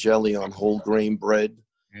butter and jelly on whole grain bread.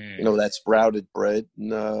 That sprouted bread.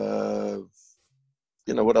 And,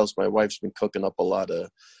 what else? My wife's been cooking up a lot of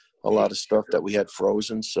stuff that we had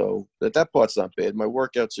frozen. So that part's not bad. My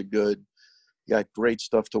workouts are good. Got great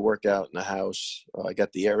stuff to work out in the house. I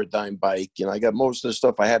got the Aerodyne bike. I got most of the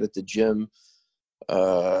stuff I had at the gym,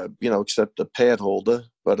 except the pad holder.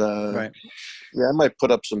 But Right. yeah, I might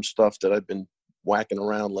put up some stuff that I've been whacking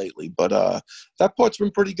around lately. But that part's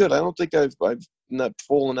been pretty good. I don't think I've not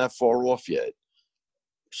fallen that far off yet.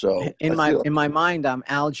 So In I feel, my mind, I'm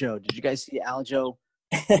Aljo. Did you guys see Aljo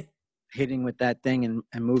hitting with that thing and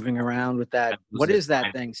moving around with that? What is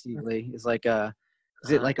that thing, Steve Lee? Is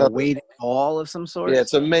it like a weighted ball of some sort? yeah,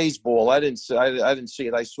 it's a maze ball. I didn't see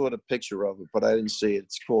it. I saw the picture of it, but I didn't see it.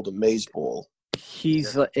 It's called a maze ball. You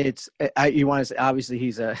want to say, obviously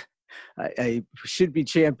he's a should be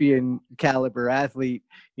champion caliber athlete,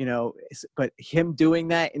 but him doing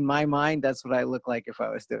that, in my mind, that's what I look like if I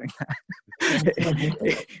was doing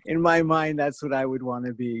that. In my mind, that's what I would want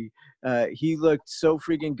to be. He looked so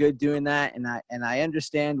freaking good doing that, and I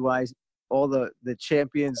understand why all the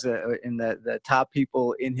champions and the top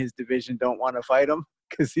people in his division don't want to fight him,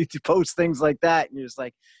 because he posts things like that, and you're just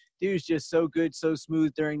like, dude's just so good, so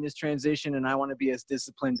smooth during this transition, and I want to be as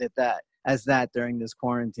disciplined as that during this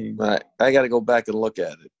quarantine. Right. I got to go back and look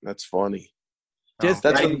at it. That's funny. Just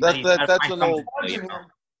That's I- an old.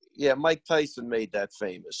 Yeah, Mike Tyson made that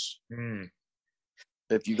famous.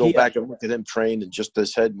 If you go back and look at him train and just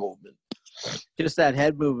this head movement. Just that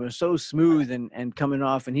head movement, so smooth and coming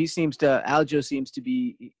off, and Aljo seems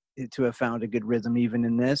to have found a good rhythm even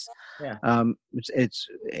in this. Yeah.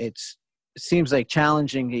 It seems like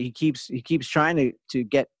challenging. He keeps trying to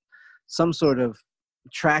get some sort of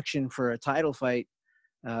traction for a title fight,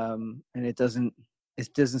 and it doesn't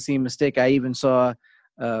seem a stick. I even saw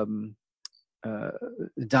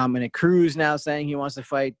Dominic Cruz now saying he wants to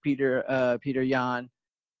fight Peter Yan.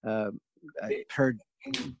 I heard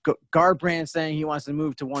Garbrandt saying he wants to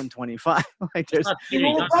move to 125. Like there's Peter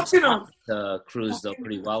Yan Cruz though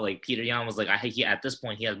pretty well. Like Peter Yan was like, at this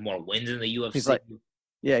point he has more wins in the UFC.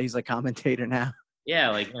 He's like commentator now. Yeah,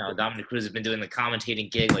 like Dominic Cruz has been doing the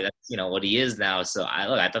commentating gig, like that's what he is now. So I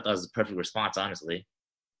thought that was the perfect response, honestly.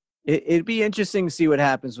 It'd be interesting to see what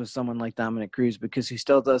happens with someone like Dominic Cruz, because he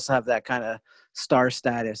still does have that kind of star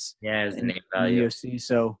status. Yeah, his in name value. the UFC.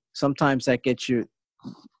 So sometimes that gets you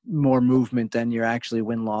more movement than your actually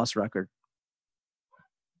win-loss record.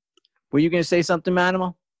 Were you going to say something,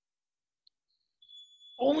 Manimal?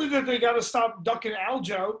 Only that they got to stop ducking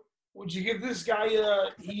Aljo. Would you give this guy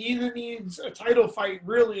he either needs a title fight,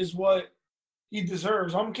 really is what he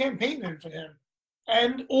deserves. I'm campaigning for him.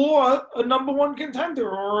 Or a number one contender,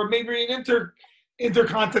 or maybe an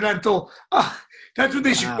intercontinental. That's what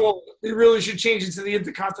they should call it. They really should change it to the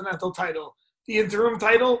intercontinental title. The interim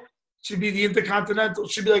title should be the intercontinental.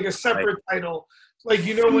 It should be like a separate title. Like,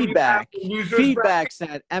 feedback. When you have losers Feedback's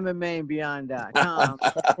at MMAandBeyond.com.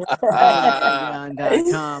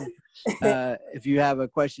 MMAandBeyond.com. If you have a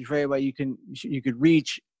question for anybody, you could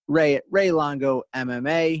reach Ray at Ray Longo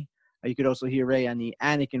MMA. You could also hear Ray on the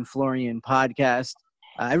Anik and Florian podcast.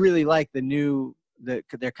 I really like their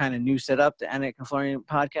kind of new setup, the Anik and Florian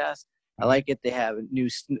podcast. I like it. They have a new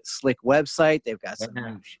slick website. They've got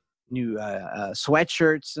some new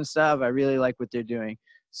sweatshirts and stuff. I really like what they're doing.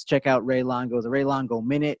 Let's check out Ray Longo, the Ray Longo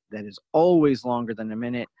Minute. That is always longer than a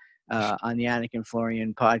minute on the Anik and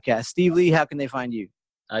Florian podcast. Steve Lee, how can they find you?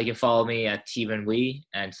 You can follow me at Steven Wee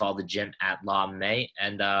and follow the gym at Law May.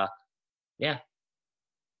 And yeah.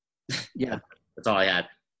 Yeah. That's all I had.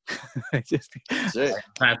 That's it.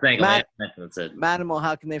 I'm trying to think. That's it. Manimal,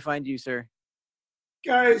 how can they find you, sir?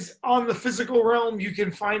 Guys, on the physical realm, you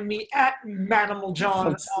can find me at Manimal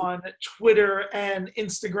John on Twitter and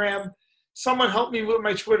Instagram. Someone help me with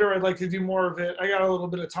my Twitter. I'd like to do more of it. I got a little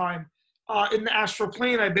bit of time. In the astral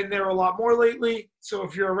plane, I've been there a lot more lately. So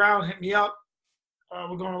if you're around, hit me up.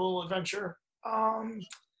 We're going on a little adventure.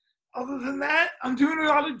 Other than that, I'm doing a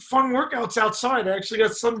lot of fun workouts outside. I actually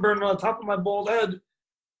got sunburned on the top of my bald head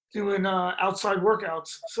doing outside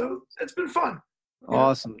workouts. So it's been fun.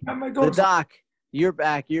 Awesome. The Doc, you're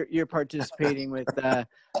back. You're participating with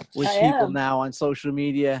people now on social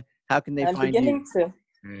media. How can they find you? I'm beginning to.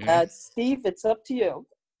 Steve, it's up to you.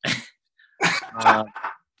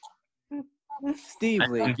 Steve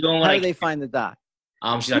Lee, how do they find the Doc?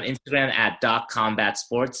 She's on Instagram at Doc Combat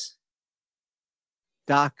Sports.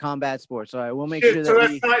 Doc Combat Sports. All right, we'll make sure that. So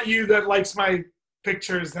that's not you that likes my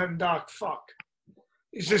pictures, then Doc. Fuck.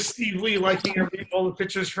 It's just Steve Lee liking all the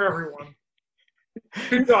pictures for everyone.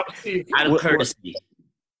 Good job, Steve. Out of courtesy.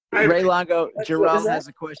 Ray Longo, Gerald has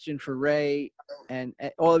a question for Ray, and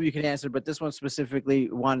all of you can answer, but this one specifically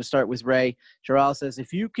wanted to start with Ray. Gerald says,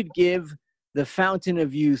 if you could give the fountain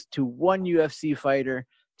of youth to one UFC fighter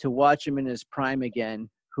to watch him in his prime again,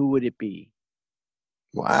 who would it be?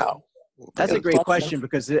 Wow. That's a great question,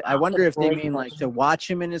 because I wonder if they mean like to watch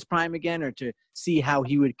him in his prime again, or to see how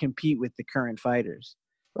he would compete with the current fighters.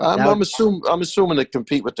 I'm assuming to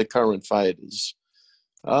compete with the current fighters.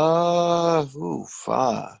 Oof.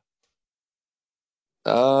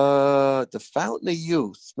 The Fountain of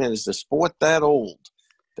Youth. Man, is the sport that old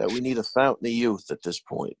that we need a Fountain of Youth at this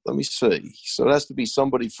point? Let me see. So it has to be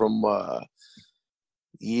somebody from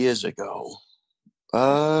years ago.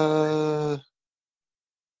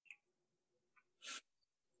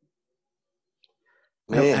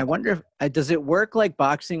 Man. I wonder if does it work like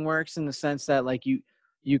boxing works in the sense that like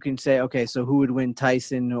you can say, okay, so who would win,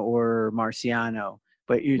 Tyson or Marciano?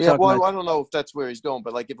 But you're talking about, I don't know if that's where he's going,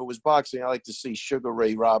 but like if it was boxing, I like to see Sugar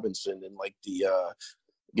Ray Robinson and like the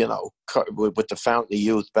with the Fountain of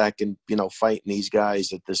Youth back in, fighting these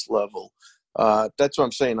guys at this level. That's what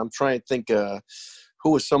I'm saying. I'm trying to think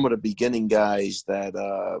who were some of the beginning guys that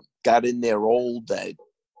got in there old that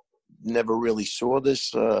never really saw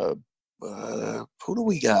this. Who do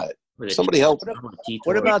we got? Somebody help.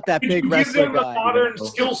 What about that big Give wrestler them guy? a modern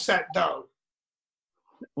skill set, though.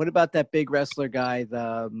 What about that big wrestler guy,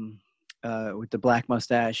 the with the black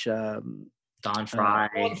mustache? Don Fry.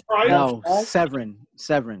 No, Severin. And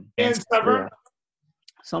Severn. Yeah.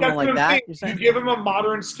 Something like that. You give him a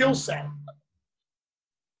modern skill set.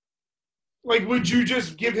 Like, would you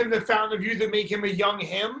just give him the Fountain of Youth to make him a young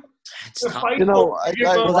him? Well,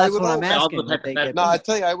 that's what I'm asking. No, I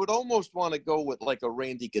tell you, I would almost want to go with like a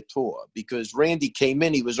Randy Couture because Randy came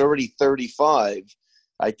in, he was already 35,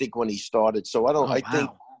 I think, when he started. So I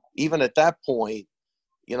think even at that point,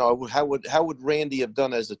 how would Randy have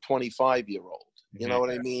done as a 25-year-old? You know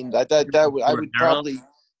what I mean? I'd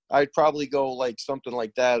probably go like something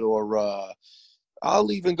like that, or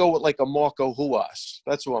I'll even go with like a Marco Huas.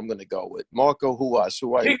 That's who I'm going to go with, Marco Huas,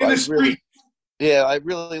 who I really. Yeah, I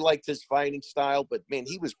really liked his fighting style, but man,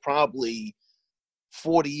 he was probably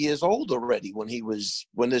 40 years old already when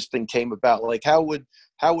this thing came about. Like, how would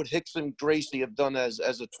Rickson Gracie have done as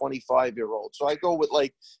a 25-year-old? So I go with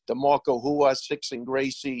like the Marco Huas, Rickson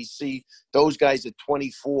Gracie, see those guys at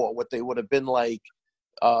 24, what they would have been like,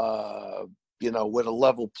 with a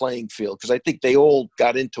level playing field. Because I think they all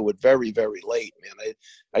got into it very, very late, man.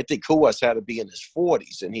 I think Huas had to be in his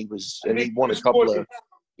 40s, and he won a couple of.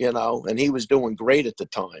 And he was doing great at the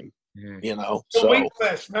time, So weight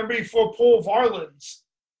class. Remember before Paul Varlins?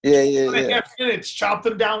 Yeah. Half minutes, chopped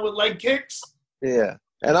him down with leg kicks. Yeah,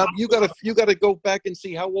 and you got to go back and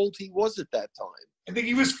see how old he was at that time. I think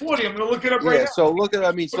he was 40. I'm going to look it up right now. So look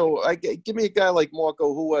at, give me a guy like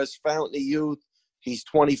Marco who has Fountain of Youth. He's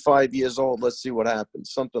 25 years old. Let's see what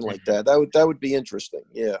happens. Something like that. That would be interesting.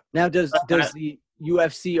 Yeah. Now, does the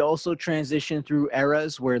UFC also transition through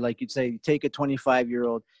eras where, like you'd say, take a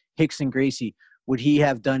 25-year-old Rickson Gracie, would he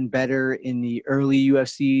have done better in the early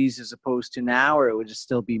UFCs as opposed to now, or it would just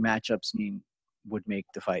still be matchups would make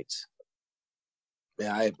the fights?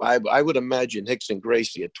 Yeah, I would imagine Rickson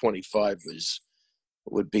Gracie at 25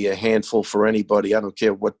 would be a handful for anybody. I don't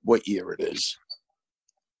care what year it is.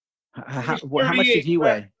 How much did he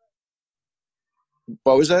weigh?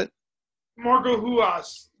 What was that? Marco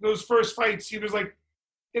Huas, those first fights, he was like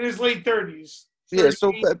in his late 30s. Yeah,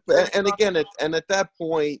 so, and again, at that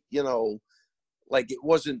point, like it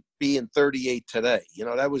wasn't being 38 today.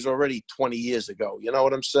 That was already 20 years ago. You know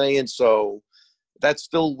what I'm saying? So that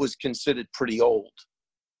still was considered pretty old.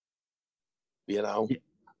 Yeah,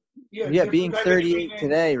 being 38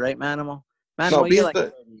 today, right, Manimal? No, you're like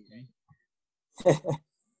 30,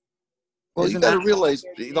 Well, you got to realize,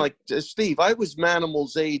 like Steve, I was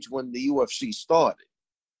Manimal's age when the UFC started.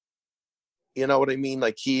 You know what I mean?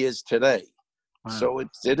 Like he is today. Wow. So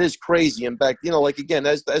it is crazy. And back, like again,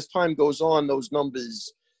 as time goes on, those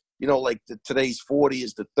numbers, like today's 40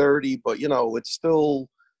 is the 30, but it's still,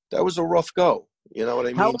 that was a rough go. You know what I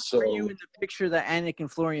mean? How old were you in the picture that Anik and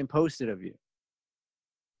Florian posted of you?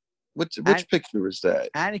 Which picture is that?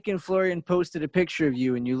 Anik and Florian posted a picture of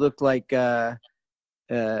you, and you look like you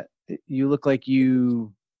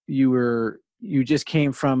just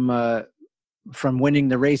came from winning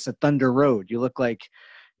the race at Thunder Road. You look like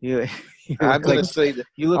you. I'm going to say that.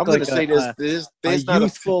 You look I'm like there's a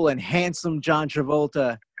youthful and handsome John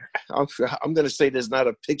Travolta. I'm going to say there's not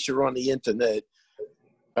a picture on the internet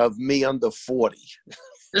of me under 40.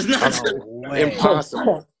 There's not.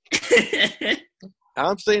 Impossible.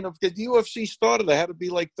 I'm saying if the UFC started, I had to be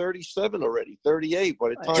like 37 already, 38 by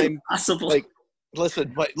the time. Impossible. Like,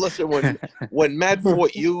 listen. When Matt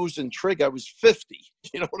fought Hughes and Trigg, I was 50.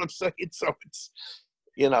 You know what I'm saying? So it's,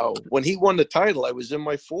 when he won the title, I was in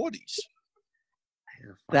my 40s.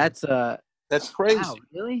 That's crazy. Wow,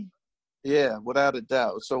 really? Yeah, without a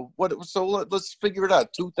doubt. So let's figure it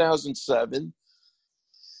out. 2007.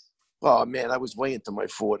 Oh man, I was way into my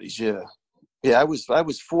 40s. Yeah. Yeah, I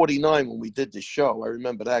was 49 when we did the show. I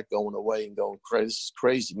remember that going away and going, "Crazy, this is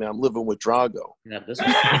crazy, man. I'm living with Drago." Yeah, this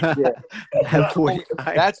At 49.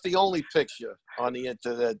 That's the only picture on the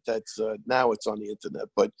internet that's now it's on the internet.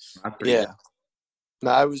 But not pretty yeah,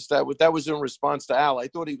 no, that was in response to Al. I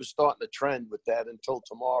thought he was starting a trend with that until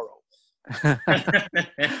tomorrow.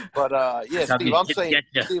 But yeah,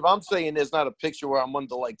 Steve, I'm saying there's not a picture where I'm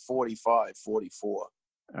under like 45, 44.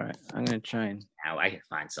 All right, I'm gonna try and. Now I can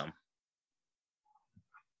find some.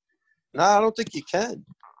 No, I don't think you can.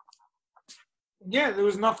 Yeah, there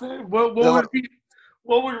was nothing. What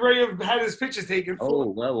would Ray have had his picture taken for? Oh,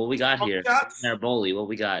 well, what we got here? Naraboli, what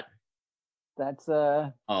we got? That's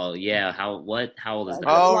Oh yeah, how old is that?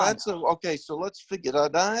 Oh, that's okay. So let's figure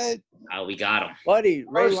that out. Oh, we got him. buddy.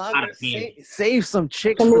 Ray First Longo, out of team. save some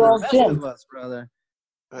chicks Can for we the all rest gym? of us, brother.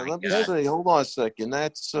 Let me God. see. Hold on a second.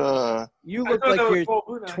 That's You I look thought like that was you're Paul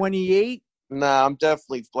Boone. 28. nah, I'm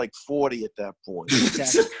definitely like 40 at that point.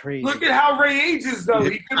 That's crazy. Look at how Ray ages, though.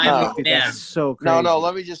 He could I be. mean, yeah. That's so crazy. No,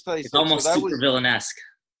 let me just tell you It's something. almost So super villanesque.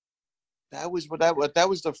 that was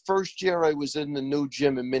the first year I was in the new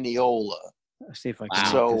gym in Mineola. Let's see if I Wow.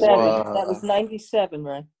 can. So, make this That was 97,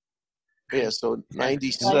 right? Yeah, so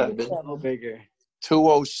 97, 97. Bigger.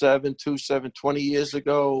 207, 27, 20 years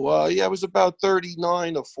ago. Yeah, I was about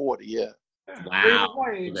 39 or 40, yeah. Wow. Ray was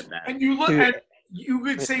my age. Look at that. And you look Dude. at. You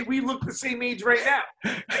could say we look the same age right now.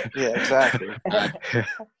 Yeah, exactly.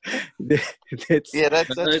 It's, Yeah,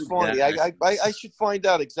 that's Good funny. guy. I should find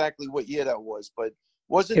out exactly what year that was, but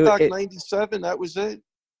wasn't It- Doc it- 97? That was it?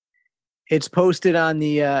 it's posted on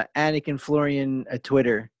the Anakin Florian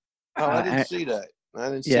Twitter. Oh, I I- didn't see that. I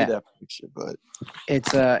didn't see Yeah. that picture, but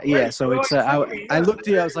It's yeah. So Ray, it's yeah. I looked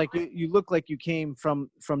at you. I was like, you look like you came from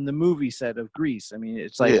the movie set of Grease. I mean,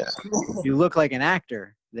 it's like yeah. you look like an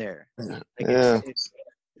actor there. Like Yeah.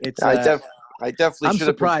 It's I definitely I'm should have been.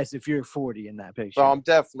 surprised if you're 40 in that picture. So I'm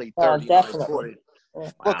definitely Oh, 30. definitely. 40. Yeah.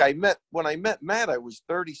 Look, Wow. when I met Matt, I was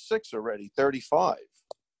 36 already, 35.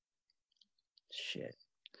 Shit.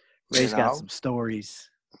 Ray's You got know? some stories.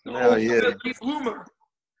 The Oh, yeah. ultimate late bloomer.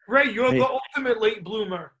 Ray, you're Hey. the ultimate late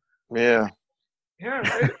bloomer. Yeah. Yeah,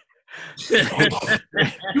 right?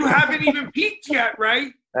 You haven't even peaked yet,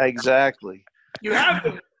 right? Exactly. You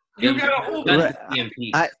haven't. You got a whole. Right.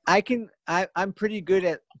 EMP. I'm pretty good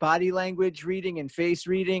at body language reading and face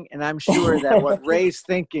reading, and I'm sure that what Ray's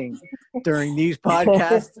thinking during these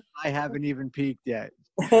podcasts, I haven't even peaked yet.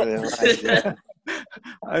 Yeah,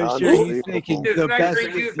 I- I'm sure he's Unbelievable. thinking Isn't the that best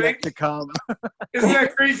crazy is to yet think? to come. Isn't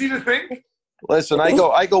that crazy to think? Listen,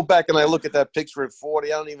 I go back and I look at that picture at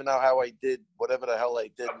 40. I don't even know how I did whatever the hell I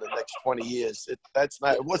did in the next 20 years. It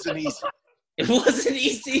wasn't easy. It wasn't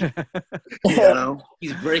easy. You know?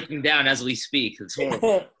 He's breaking down as we speak. It's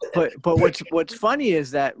horrible. But what's funny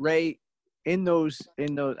is that Ray, in those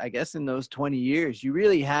I guess in those 20 years, you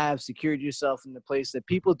really have secured yourself in the place that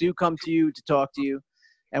people do come to you to talk to you,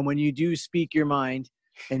 and when you do speak your mind.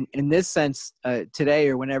 And in this sense, today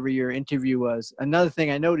or whenever your interview was, another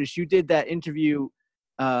thing I noticed, you did that interview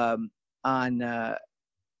on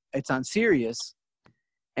it's on Sirius,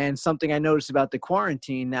 and something I noticed about the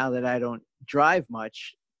quarantine now that I don't drive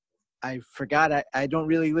much, I forgot I don't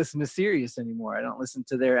really listen to Sirius anymore. I don't listen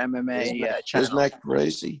to their MMA channel. Isn't that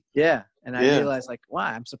crazy? Yeah, and I Yeah. realized like, wow,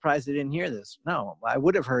 I'm surprised I didn't hear this. No, I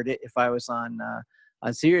would have heard it if I was on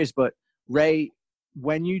Sirius. But Ray,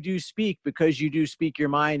 when you do speak, because you do speak your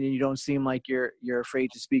mind and you don't seem like you're afraid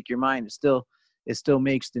to speak your mind, it still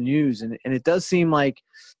makes the news. And it does seem like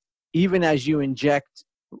even as you inject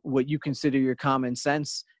what you consider your common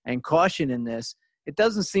sense and caution in this, it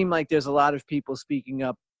doesn't seem like there's a lot of people speaking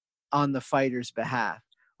up on the fighter's behalf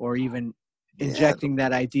or even injecting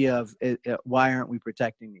that idea of why aren't we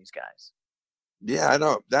protecting these guys? Yeah, I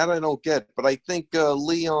don't get. But I think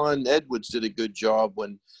Leon Edwards did a good job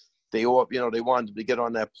when they wanted him to get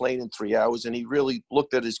on that plane in 3 hours, and he really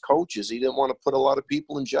looked at his coaches. He didn't want to put a lot of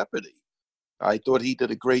people in jeopardy. I thought he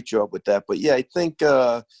did a great job with that. But yeah, I think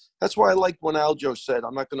that's why I liked when Aljo said,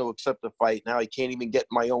 "I'm not going to accept a fight. Now I can't even get in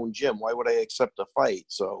my own gym. Why would I accept a fight?"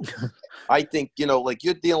 So I think, like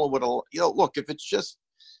you're dealing with look, if it's just,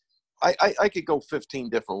 I could go 15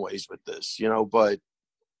 different ways with this, but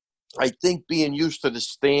I think being used to the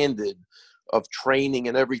standard of training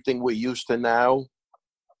and everything we're used to now,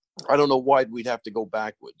 I don't know why we'd have to go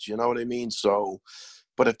backwards. You know what I mean? So,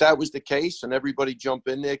 but if that was the case and everybody jump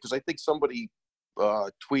in there, because I think somebody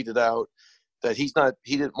tweeted out that he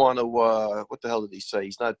didn't want to, what the hell did he say?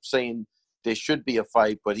 He's not saying there should be a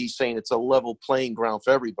fight, but he's saying it's a level playing ground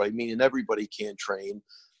for everybody, meaning everybody can train.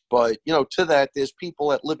 But, to that, there's people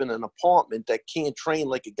that live in an apartment that can't train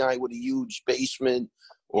like a guy with a huge basement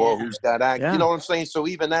or who's got act. Yeah. You know what I'm saying? So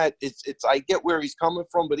even that, it's I get where he's coming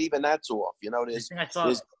from, but even that's off. You know, there's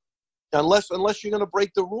unless you're gonna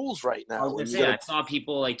break the rules right now. I was gonna say, I saw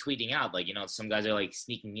people like tweeting out, like, you know, some guys are like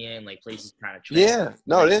sneaking in, like places trying to train. Yeah,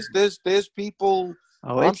 no, there's people.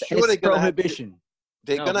 Oh, I'm sure it's they're gonna prohibition.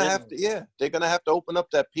 they're gonna have to, they're gonna have to open up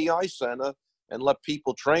that PI center and let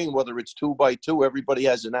people train, whether it's 2x2. Everybody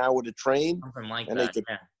has an hour to train. Something like and that.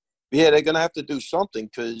 They're gonna have to do something,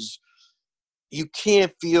 because you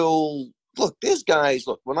can't feel. Look, there's guys.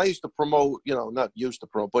 Look, when I used to promote, you know, not used to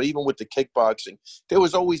promote, but even with the kickboxing, there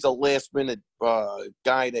was always a last minute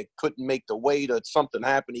guy that couldn't make the weight, or something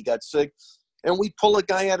happened, he got sick, and we pull a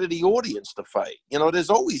guy out of the audience to fight. You know, there's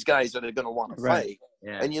always guys that are going to want to fight,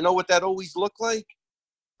 and you know what that always looked like?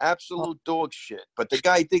 Absolute dog shit. But the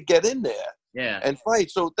guy did get in there, and fight.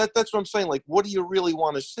 So that's what I'm saying. Like, what do you really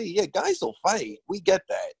want to see? Yeah, guys will fight. We get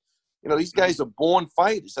that. You know, these guys are born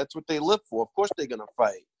fighters. That's what they live for. Of course, they're going to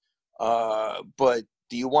fight. But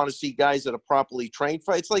do you want to see guys that are properly trained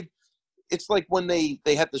fight? It's like when they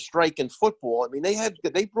had the strike in football. I mean,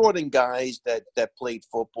 they brought in guys that played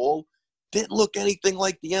football, didn't look anything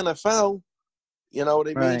like the NFL. You know what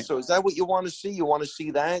I mean? Right. So is that what you want to see? You want to see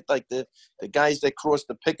that, like the guys that crossed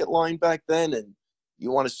the picket line back then, and you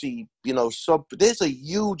want to see, you know, there's a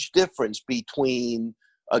huge difference between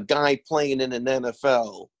a guy playing in an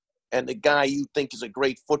NFL and the guy you think is a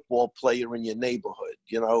great football player in your neighborhood,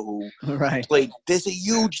 you know, who played. There's a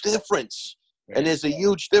huge difference. And there's a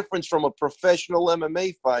huge difference from a professional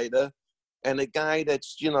MMA fighter and a guy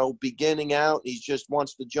that's, you know, beginning out. He just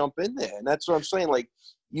wants to jump in there. And that's what I'm saying. Like,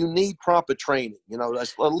 you need proper training, you know,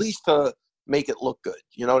 at least to make it look good.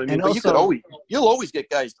 You know what I mean? And But also, you'll always get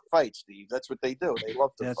guys to fight, Steve. That's what they do. They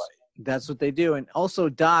love to fight. That's what they do. And also,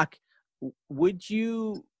 Doc, would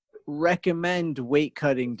you recommend weight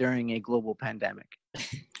cutting during a global pandemic?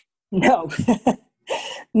 No.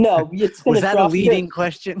 No, it's going was that a leading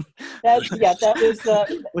question? That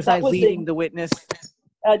was. Was I leading the witness?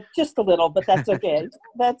 Just a little, but that's okay.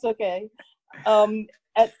 That's okay.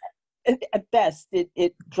 At best,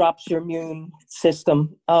 it drops your immune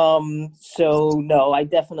system. So no, I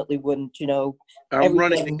definitely wouldn't. You know, I'm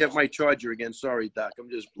running to get my charger again. Sorry, Doc. I'm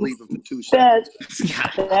just leaving for 2 seconds.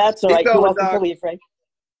 That's all right. Going, you're welcome Doc. to leave, Frank.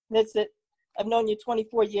 That's it. I've known you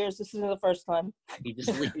 24 years. This isn't the first time. He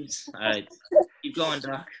just leaves. All right. Keep going,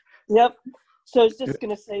 Doc. Yep. So I was just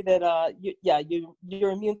going to say that,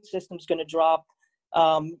 your immune system's going to drop.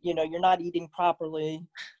 You know, you're not eating properly.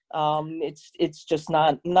 It's just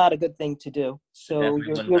not a good thing to do. So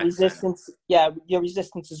your resistance, your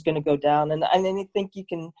resistance is going to go down. And I think you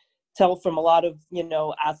can tell from a lot of, you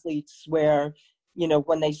know, athletes where, you know,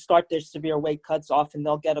 when they start their severe weight cuts, often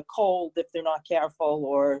they'll get a cold if they're not careful,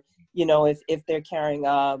 or, you know, if they're carrying,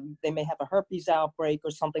 they may have a herpes outbreak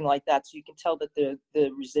or something like that. So you can tell that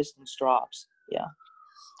the resistance drops. Yeah.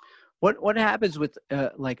 What happens with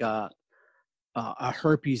like a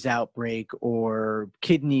herpes outbreak or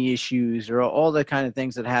kidney issues or all the kind of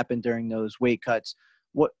things that happen during those weight cuts?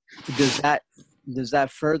 What does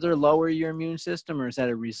that further lower your immune system, or is that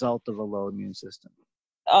a result of a low immune system?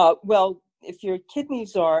 Well, if your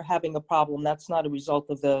kidneys are having a problem, that's not a result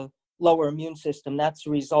of the lower immune system. That's a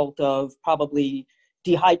result of probably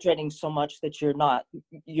dehydrating so much that you're not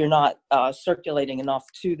circulating enough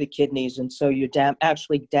to the kidneys, and so you're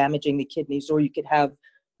actually damaging the kidneys. Or you could have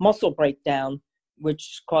muscle breakdown,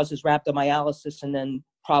 which causes rhabdomyolysis and then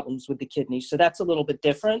problems with the kidneys. So that's a little bit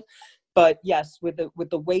different. But yes, with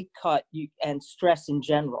the weight cut and stress in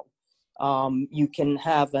general, you can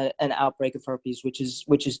have an outbreak of herpes, which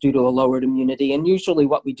is due to a lowered immunity. And usually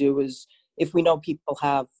what we do is, if we know people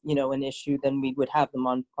have, you know, an issue, then we would have them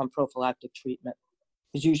on prophylactic treatment,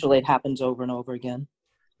 because usually it happens over and over again.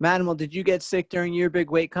 Manimal, did you get sick during your big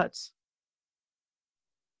weight cuts?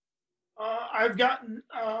 I've gotten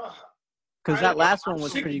because that last one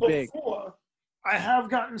was pretty big. I have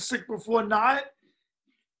gotten sick before, not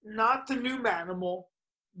the new Manimal,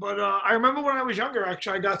 but I remember when I was younger,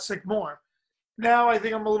 actually, I got sick more. Now I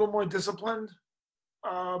think I'm a little more disciplined,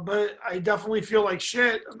 but I definitely feel like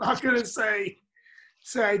shit. I'm not going to say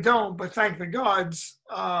I don't, but thank the gods,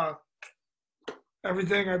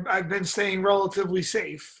 everything, I've been staying relatively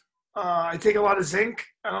safe. I take a lot of zinc.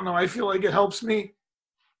 I don't know. I feel like it helps me.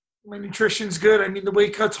 My nutrition's good. I mean, the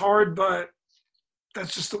weight cut's hard, but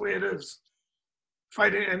that's just the way it is.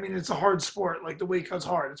 Fighting, I mean, it's a hard sport. Like, the weight cut's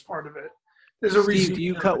hard. It's part of it. There's a reason. Do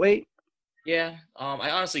you cut weight? Yeah.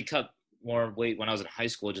 I honestly cut more weight when I was in high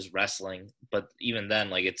school, just wrestling. But even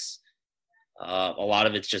then, like, it's a lot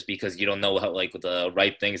of it's just because you don't know how, like, the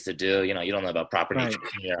right things to do. You know, you don't know about proper nutrition.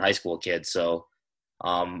 You're a high school kid. So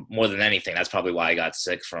more than anything, that's probably why I got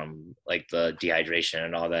sick from like the dehydration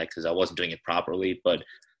and all that, because I wasn't doing it properly. But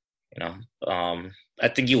I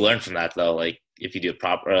think you learn from that though. Like if you do it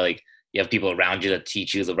proper, like you have people around you that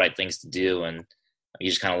teach you the right things to do, and you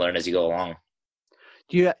just kind of learn as you go along.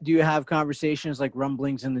 Do you have conversations like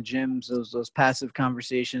rumblings in the gyms, those passive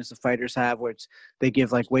conversations the fighters have, where they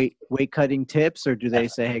give like weight cutting tips, or do they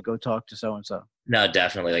say, hey, go talk to so and so? No,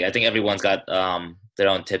 definitely. Like I think everyone's got their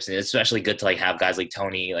own tips, and it's especially good to like have guys like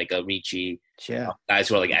Tony, like Ricci, guys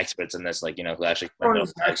who are like experts in this, like who actually who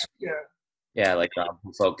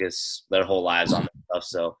focus their whole lives on this stuff.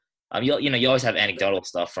 So you always have anecdotal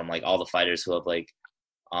stuff from like all the fighters who have like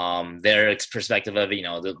their perspective of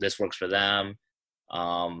it. This works for them.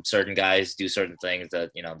 Certain guys do certain things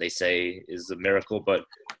that they say is a miracle, but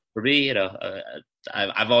for me,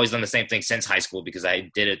 I've always done the same thing since high school, because I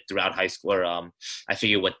did it throughout high school. Or I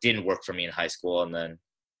figured what didn't work for me in high school, and then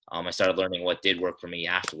I started learning what did work for me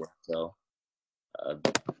afterward. So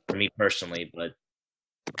for me personally, but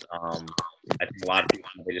I think a lot of people,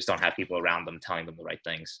 they just don't have people around them telling them the right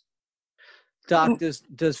things. Doc,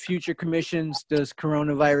 does future commissions, does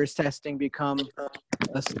coronavirus testing become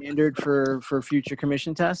a standard for future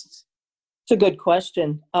commission tests? It's a good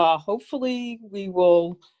question. Hopefully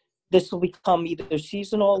this will become either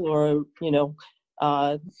seasonal or,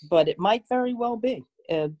 but it might very well be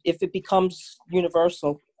if it becomes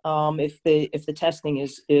universal, if the testing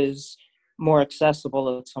is more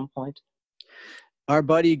accessible at some point. Our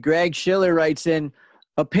buddy Greg Schiller writes in,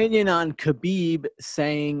 opinion on Khabib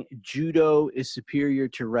saying judo is superior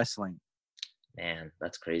to wrestling. Man,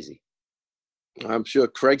 that's crazy. I'm sure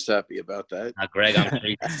Craig's happy about that. Greg, I'm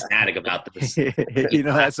pretty ecstatic about this.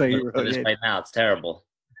 That's why you wrote it. Right now, it's terrible.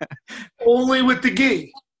 Only with the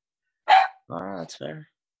gi. Oh, that's fair.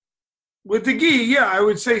 With the gi, yeah, I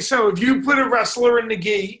would say so. If you put a wrestler in the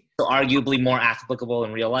gi. So arguably more applicable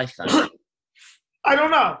in real life then. I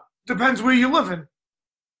don't know. Depends where you're living.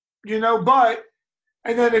 But,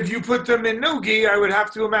 and then if you put them in no gi, I would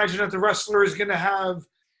have to imagine that the wrestler is going to have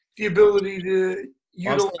the ability to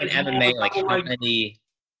utilize MMA, like how many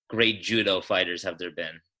great judo fighters have there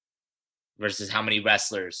been versus how many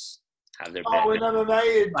wrestlers have there been? Oh, in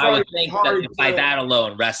MMA, I would think that by that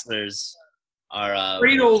alone, wrestlers are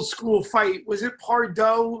great old school fight. Was it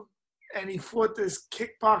Pardo? And he fought this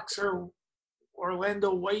kickboxer,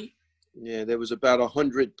 Orlando White. Yeah, there was about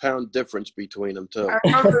 100-pound difference between them too. I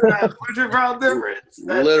remember that 100-pound difference.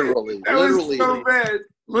 Literally, was so bad.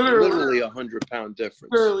 Literally 100-pound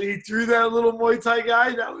difference. Literally, he threw that little Muay Thai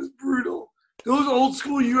guy. That was brutal. Those old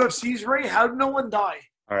school UFCs, Ray. How did no one die?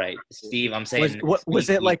 All right, Steve. I'm saying. Was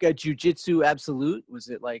it like a jiu-jitsu absolute? Was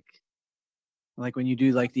it like when you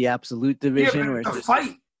do like the absolute division? Yeah, but it's a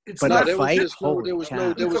fight. It's not a fight.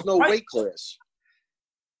 There was no weight class.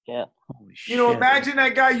 Yeah. Holy shit. Imagine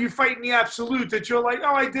that guy you fight in the absolute that you're like,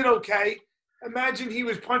 oh, I did okay. Imagine he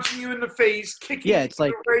was punching you in the face, kicking you. Yeah, it's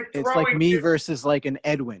like me versus like an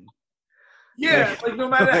Edwin. Yeah, like no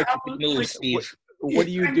matter how move, Steve. What are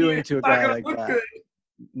you doing to a guy like that? Good.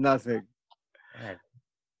 Nothing.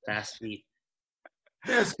 Fast feet.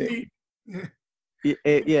 Fast feet.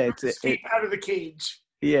 It's out of the cage.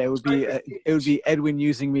 Yeah, it would be Edwin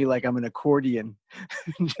using me like I'm an accordion,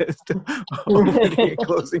 just opening and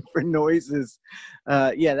closing for noises.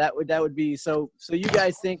 That would be so. So you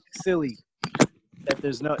guys think silly that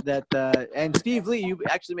there's no and Steve Lee, you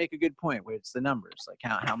actually make a good point where it's the numbers, like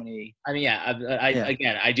how many. I mean,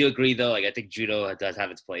 again, I do agree though. Like I think judo does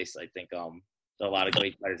have its place. I think there are a lot of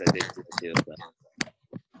great fighters that did too.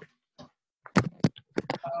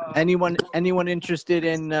 Anyone interested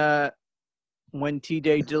in? When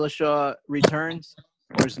TJ Dillashaw returns,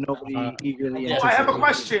 or is nobody eagerly anticipating?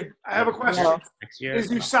 I have a question. Is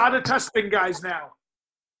USADA testing guys now?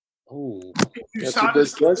 Oh,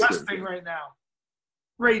 USADA's testing right now.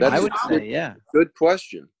 Ray, I would say, yeah. Good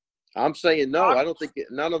question. I'm saying no. I don't think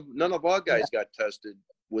none of our guys got tested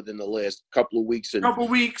within the last couple of weeks.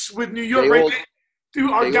 With New York.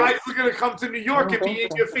 Our guys are going to come to New York and be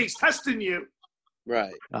in your face testing you.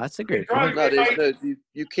 Right. Oh, that's a great point.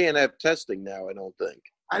 You can't have testing now, I don't think.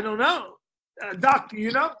 I don't know. Doc, do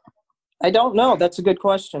you know? I don't know. That's a good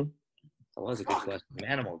question. That was a good question.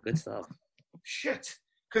 Animal, good stuff. Shit.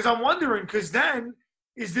 Because I'm wondering, then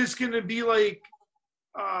is this going to be like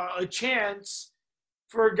a chance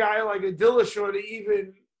for a guy like a Dillashaw to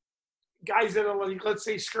even, guys that are like, let's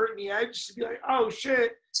say, skirting the edge, to be like, oh,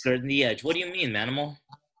 shit. Skirting the edge. What do you mean, Manimal?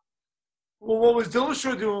 Well, what was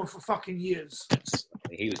Dillashaw doing for fucking years?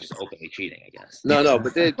 He he was just openly cheating, I guess. No,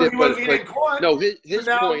 but But he wasn't getting caught. no, his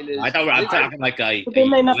Now- point is. I thought I'm talking like a But they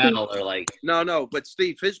may not be- UL or like. No, but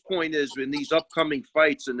Steve, his point is in these upcoming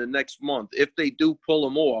fights in the next month, if they do pull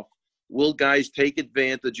them off, will guys take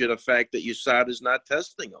advantage of the fact that USADA's not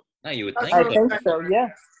testing them? No, you would That's think. I what so. think so, yeah.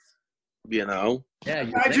 You know? Yeah, you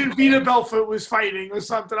would Imagine think. Vita Belfort was fighting or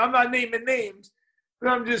something. I'm not naming names, but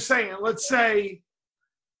I'm just saying. Let's say,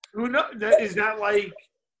 who knows? Is that like?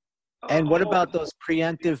 And what about those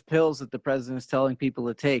preemptive pills that the president's telling people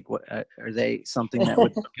to take? What are they something that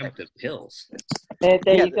would? Preemptive pills. There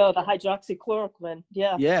Yeah, you go, the hydroxychloroquine.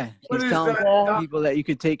 Yeah. Yeah, What he's is telling that? people that you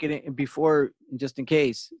could take it before, just in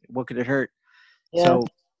case. What could it hurt? Yeah. So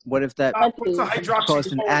what if that What's the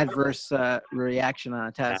caused an hydroxychloroquine? adverse reaction on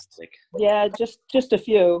a test? Fantastic. Yeah, just a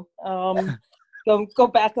few. Go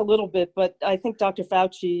back a little bit, but I think Dr.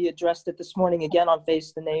 Fauci addressed it this morning again on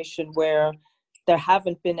Face the Nation, where there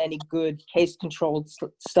haven't been any good case-controlled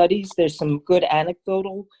studies. There's some good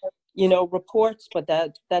anecdotal, reports, but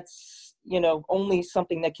that's only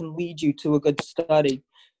something that can lead you to a good study.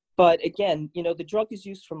 But again, the drug is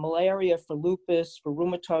used for malaria, for lupus, for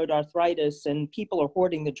rheumatoid arthritis, and people are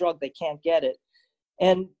hoarding the drug. They can't get it.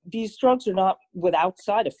 And these drugs are not without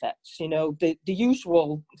side effects. The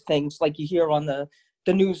usual things like you hear on the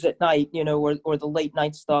news at night, or the late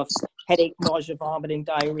night stuff, headache, nausea, vomiting,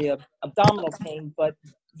 diarrhea, abdominal pain, but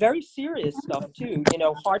very serious stuff too.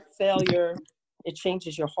 Heart failure, it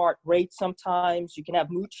changes your heart rate sometimes. You can have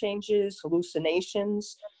mood changes,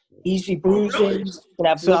 hallucinations, easy bruising. Really? You can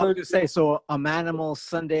have So I was liver. gonna say, so a Manimal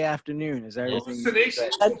Sunday afternoon is everything. you Hallucination.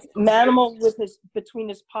 say? Manimal between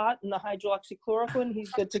his pot and the hydroxychloroquine,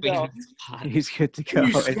 he's good to go. He's good to go.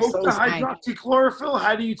 You And smoke so the is Hank. hydroxychlorophyll?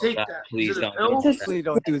 How do you take God, that? please Is it a don't. pill? Just- Please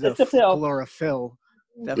don't do the It's a pill. chlorophyll.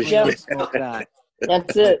 Definitely Yeah. don't smoke that.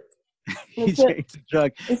 That's it. He That's it. takes a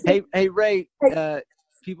drug. This is- Hey, Ray.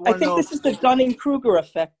 People I want to think know. this is the Dunning-Kruger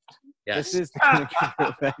effect. This Yes. is the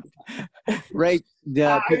Dunning-Kruger effect. Ray,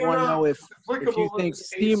 I people don't want to know know if applicable you in think this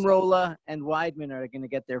case. Steamroller and Weidman are going to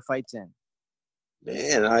get their fights in.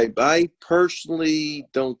 Man, I personally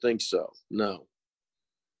don't think so. No.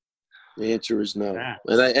 The answer is no. Ah.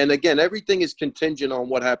 And again, everything is contingent on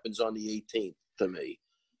what happens on the 18th to me.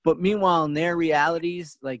 But meanwhile, in their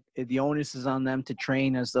realities, like the onus is on them to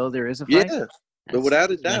train as though there is a fight. Yeah. But without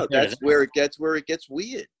a doubt, that's where it gets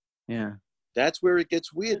weird. Yeah. That's where it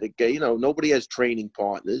gets weird. Nobody has training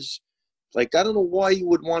partners. Like, I don't know why you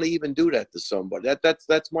would want to even do that to somebody.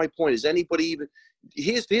 That's my point. Is anybody even –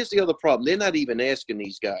 here's the other problem. They're not even asking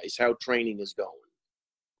these guys how training is going.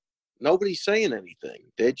 Nobody's saying anything.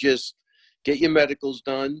 They're just get your medicals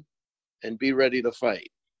done and be ready to fight.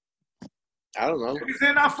 I don't know. Because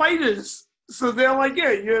they're not fighters. So they're like,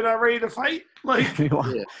 yeah, you're not ready to fight? Like,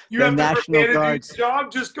 Meanwhile, Yeah. you The have to National prepare to do Guards. your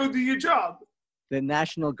job, just go do your job. the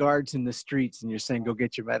National Guard's in the streets, and you're saying, go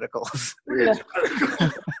get your medicals. Yeah,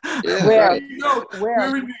 yeah, Where? right.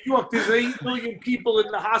 We're in New York. There's 8 million people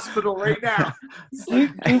in the hospital right now. Do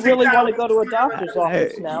you really want to go to a doctor's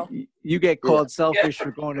office Hey, now? you get called selfish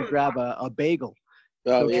for going to grab a bagel.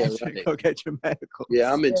 Oh, Go yeah, get, right. go get your medicals.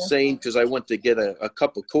 Yeah, I'm insane because I went to get a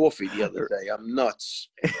cup of coffee the other day. I'm nuts.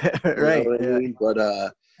 You Right. know what I Yeah. mean?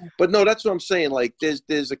 But no, that's what I'm saying. Like,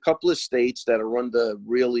 there's a couple of states that are under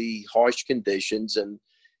really harsh conditions, and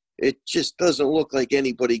it just doesn't look like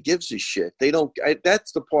anybody gives a shit. They don't.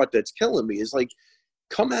 That's the part that's killing me. Is like,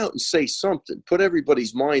 come out and say something. Put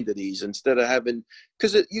everybody's mind at ease instead of having.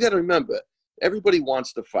 Because you got to remember, everybody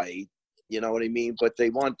wants to fight. You know what I mean? But they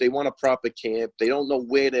want a proper camp. They don't know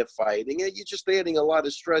where they're fighting, and you're just adding a lot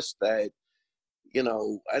of stress that.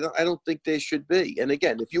 I don't think there should be. And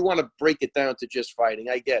again, if you want to break it down to just fighting,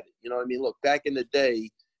 I get it. You know what I mean? Look, back in the day,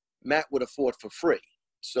 Matt would have fought for free.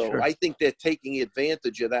 So Sure. I think they're taking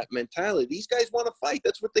advantage of that mentality. These guys want to fight.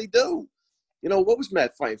 That's what they do. What was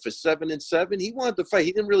Matt fighting for 7 and 7? He wanted to fight.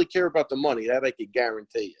 He didn't really care about the money. That I could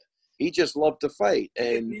guarantee you. He just loved to fight. In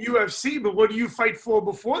And, the UFC, but what do you fight for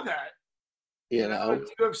before that?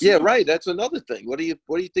 UFC, yeah, right. That's another thing. What do you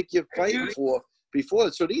think you're fighting for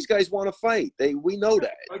before? So these guys want to fight. We know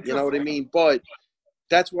that. You know what I mean? But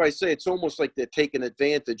that's why I say it's almost like they're taking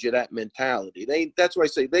advantage of that mentality. That's why I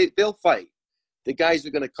say they'll fight. The guys are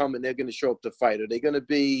going to come and they're going to show up to fight. Are they going to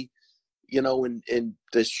be, in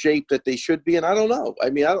the shape that they should be? And I don't know. I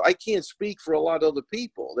mean, I can't speak for a lot of other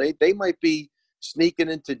people. They might be sneaking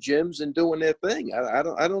into gyms and doing their thing. I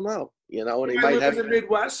don't know. And they You might live have in the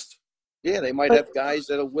Midwest. Yeah, they might have guys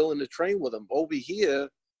that are willing to train with them. Over here,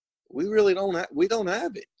 we really don't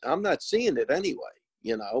have it. I'm not seeing it anyway.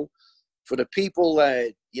 For the people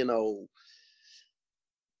that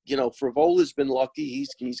Frivola's been lucky.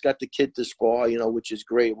 He's got the kid to spar, which is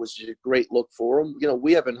great. It was a great look for him.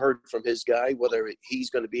 We haven't heard from his guy whether he's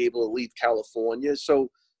going to be able to leave California. So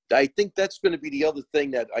I think that's going to be the other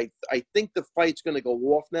thing that I think the fight's going to go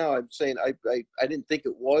off now. I'm saying I didn't think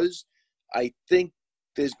it was. I think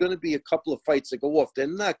there's going to be a couple of fights that go off. They're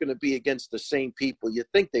not going to be against the same people you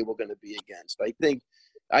think they were going to be against.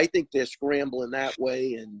 I think they're scrambling that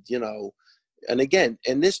way, and and again,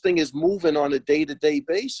 and this thing is moving on a day-to-day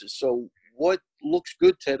basis. So what looks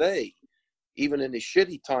good today, even in a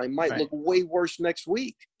shitty time, might look way worse next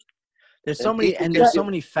week. There's so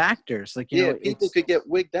many factors. People could get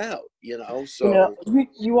wigged out, So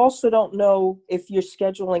you also don't know if you're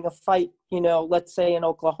scheduling a fight, let's say in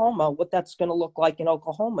Oklahoma, what that's going to look like in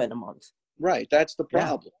Oklahoma in a month. Right. That's the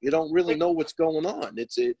problem. Yeah. You don't really know what's going on.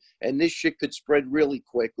 And this shit could spread really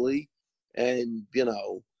quickly. And,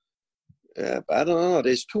 I don't know.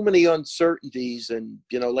 There's too many uncertainties. And,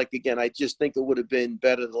 again, I just think it would have been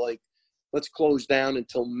better to, let's close down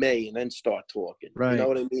until May and then start talking. Right. You know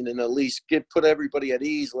what I mean? And at least put everybody at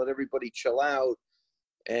ease, let everybody chill out.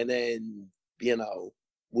 And then,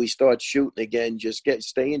 we start shooting again. Just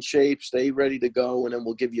stay in shape, stay ready to go. And then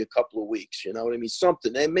we'll give you a couple of weeks. You know what I mean?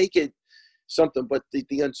 Something. And make it something. But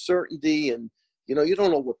the uncertainty and, you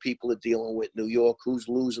don't know what people are dealing with in New York, who's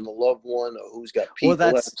losing a loved one or who's got people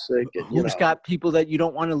that's sick. And, who's got people that you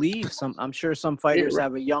don't want to leave. I'm sure some fighters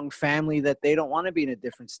have a young family that they don't want to be in a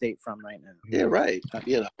different state from right now. Yeah, right.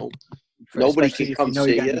 Nobody can come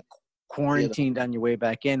see you. Quarantined on your way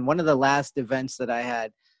back in. One of the last events that I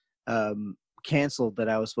had canceled that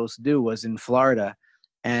I was supposed to do was in Florida.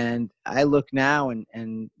 And I look now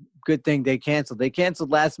and good thing they canceled. They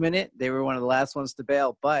canceled last minute. They were one of the last ones to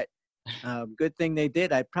bail, but good thing they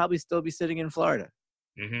did. I'd probably still be sitting in Florida.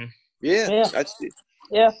 Mm-hmm. Yeah.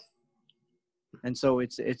 Yeah. And so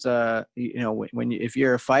it's if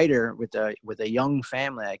you're a fighter with a young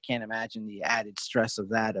family, I can't imagine the added stress of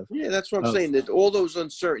that. That's what I'm saying. That all those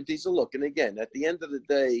uncertainties are and again, at the end of the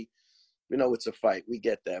day, it's a fight. We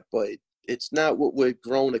get that, but it's not what we're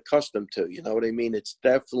grown accustomed to. You know what I mean? It's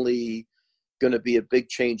definitely going to be a big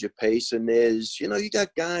change of pace. And there's, you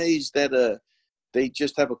got guys that they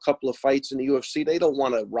just have a couple of fights in the UFC. They don't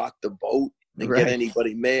want to rock the boat and get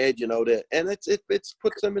anybody mad, and it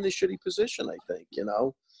puts them in a shitty position, I think,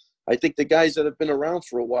 I think the guys that have been around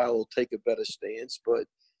for a while will take a better stance. But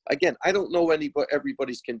again, I don't know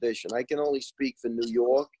everybody's condition. I can only speak for New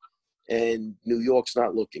York, and New York's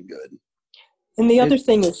not looking good. And the other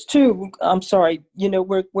thing is too, I'm sorry,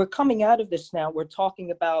 we're coming out of this now. We're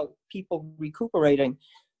talking about people recuperating,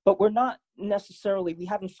 but we're not necessarily, we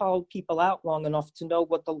haven't followed people out long enough to know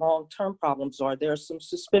what the long-term problems are. There are some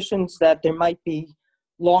suspicions that there might be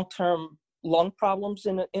long-term lung problems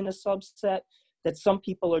in a subset, that some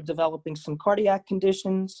people are developing some cardiac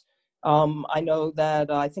conditions. I know that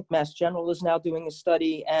I think Mass General is now doing a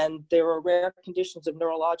study, and there are rare conditions of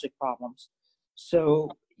neurologic problems. So,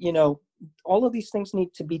 all of these things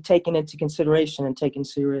need to be taken into consideration and taken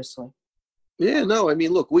seriously. Yeah, no, I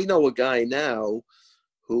mean, look, we know a guy now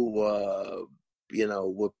who,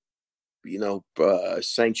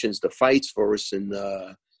 sanctions the fights for us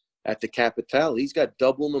at the Capitale. He's got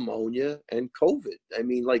double pneumonia and COVID. I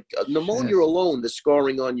mean, pneumonia alone, the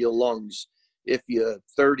scarring on your lungs, if you're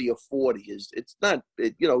 30 or 40, it's going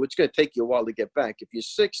to take you a while to get back. If you're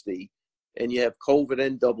 60 and you have COVID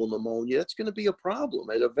and double pneumonia, that's going to be a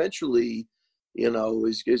problem. And eventually,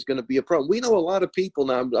 is going to be a problem. We know a lot of people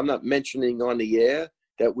now, I'm not mentioning on the air,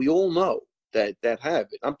 that we all know that have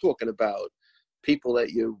it. I'm talking about people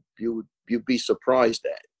that you'd be surprised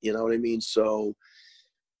at. You know what I mean? So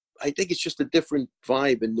I think it's just a different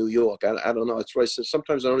vibe in New York. I don't know. That's why I said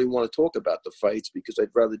sometimes I don't even want to talk about the fights, because I'd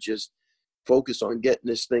rather just focus on getting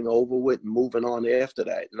this thing over with and moving on after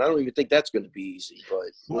that. And I don't even think that's going to be easy, but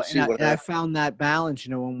we'll see what happens. I found that balance,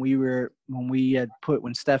 when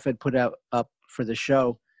Steph had put up for the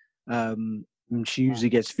show, she usually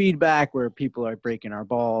gets feedback where people are breaking our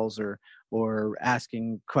balls or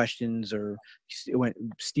asking questions, or when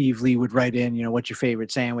Steve Lee would write in, what's your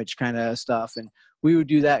favorite sandwich kind of stuff. And we would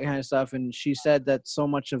do that kind of stuff. And she said that so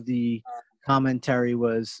much of the commentary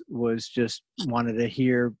was just wanted to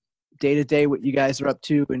hear day to day what you guys are up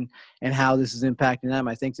to and how this is impacting them.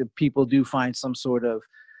 I think that people do find some sort of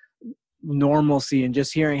normalcy in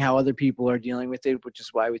just hearing how other people are dealing with it, which is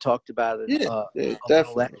why we talked about it a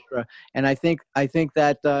little extra. And I think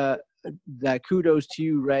that that kudos to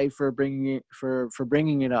you, Ray, for bringing it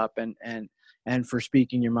up and for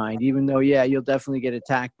speaking your mind. Even though, you'll definitely get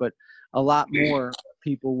attacked, but a lot more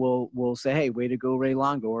people will say, "Hey, way to go, Ray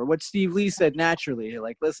Longo," or what Steve Lee said naturally.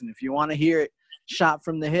 Like, listen, if you want to hear it, shot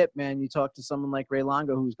from the hip, man. You talk to someone like Ray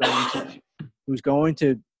Longo, who's going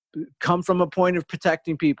to come from a point of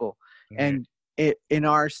protecting people. And in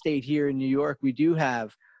our state here in New York, we do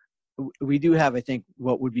have, I think,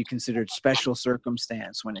 what would be considered special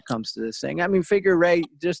circumstance when it comes to this thing. I mean, figure, Ray,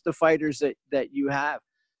 just the fighters that you have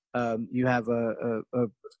a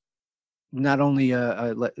not only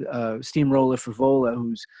a steamroller Favola,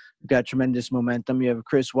 who's got tremendous momentum. You have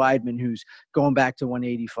Chris Weidman, who's going back to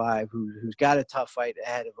 185, who's got a tough fight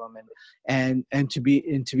ahead of him, and to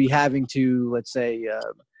be having to, let's say,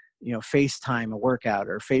 FaceTime a workout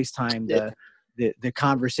or FaceTime the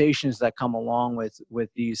conversations that come along with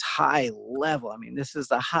these high level. I mean, this is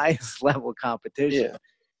the highest level competition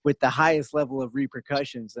with the highest level of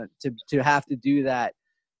repercussions, and to have to do that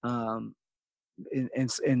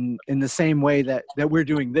in the same way that we're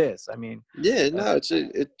doing this. I mean, it's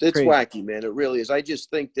wacky, man. It really is. I just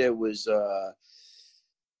think there was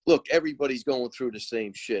look, everybody's going through the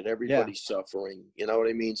same shit. Everybody's suffering. You know what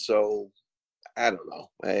I mean? So I don't know.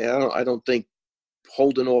 I don't think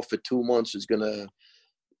holding off for 2 months is gonna,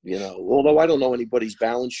 although I don't know anybody's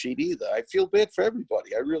balance sheet either. I feel bad for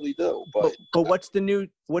everybody. I really do. But what's the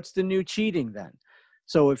new cheating then?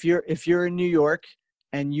 So if you're in New York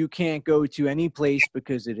and you can't go to any place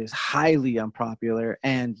because it is highly unpopular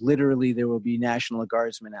and literally there will be National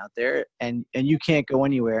Guardsmen out there, and you can't go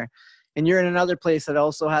anywhere, and you're in another place that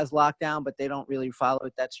also has lockdown, but they don't really follow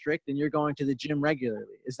it that strict, and you're going to the gym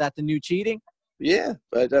regularly. Is that the new cheating? Yeah,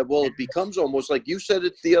 but it becomes almost like you said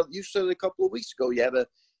it. You said it a couple of weeks ago. You had a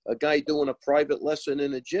guy doing a private lesson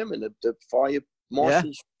in a gym, and the fire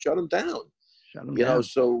marshals shut him down.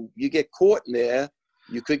 So you get caught in there.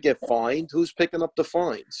 You could get fined. Who's picking up the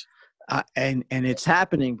fines? And it's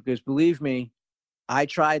happening because, believe me, I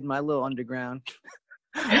tried my little underground.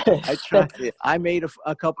 I made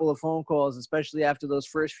a couple of phone calls, especially after those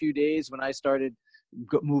first few days when I started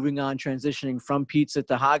moving on, transitioning from pizza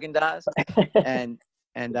to Haagen-Dazs.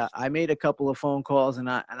 and I made a couple of phone calls, and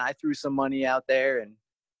I threw some money out there, and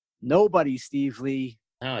nobody, Steve Lee.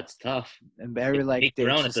 No, it's tough. And they're like,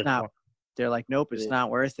 they're like, nope, it's not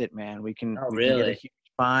worth it, man. We can get a huge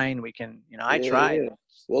fine. We can, I tried. Yeah.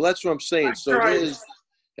 Well, that's what I'm saying.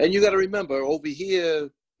 And you got to remember, over here,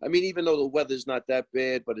 I mean, even though the weather's not that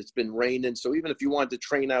bad, but it's been raining. So even if you wanted to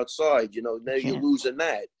train outside, now you're losing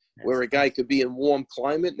that. Where a guy could be in warm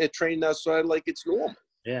climate and they're training outside like it's normal.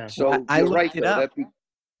 Yeah. So I looked it up.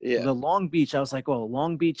 The Long Beach, I was like, well,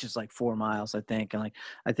 Long Beach is like 4 miles, I think. And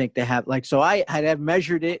I think they have so I had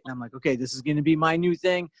measured it, and I'm like, okay, this is going to be my new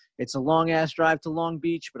thing. It's a long ass drive to Long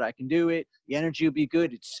Beach, but I can do it. The energy will be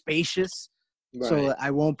good. It's spacious. Right. So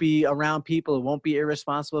I won't be around people. It won't be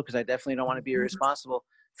irresponsible, because I definitely don't want to be irresponsible.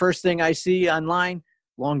 First thing I see online,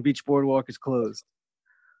 Long Beach Boardwalk is closed.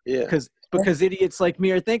 Yeah. Because idiots like me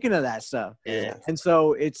are thinking of that stuff. Yeah. And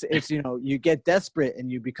so it's you get desperate and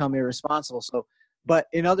you become irresponsible. So, but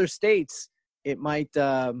in other states, it might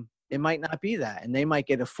not be that, and they might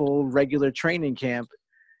get a full regular training camp,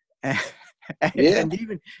 and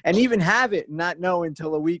even have it and not know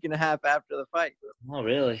until a week and a half after the fight. Oh,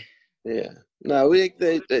 really? Yeah. No,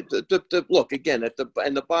 look again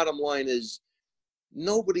and the bottom line is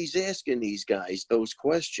nobody's asking these guys those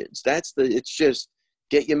questions. It's just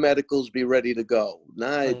get your medicals, be ready to go.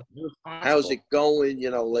 Not how's it going?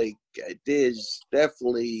 There's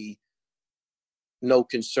definitely no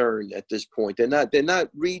concern at this point. They're not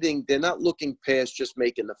looking past just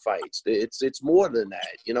making the fights. It's more than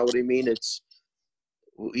that. You know what I mean? It's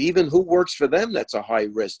even who works for them, that's a high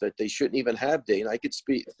risk that they shouldn't even have. And I could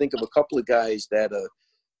think of a couple of guys that are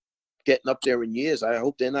getting up there in years. I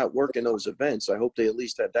hope they're not working those events. I hope they at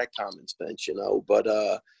least have that common sense, but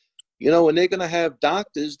and they're going to have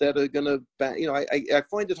doctors that are going to, I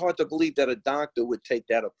find it hard to believe that a doctor would take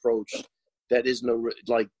that approach. That isn't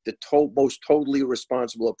the most totally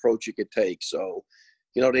responsible approach you could take. So,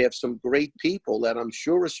 they have some great people that I'm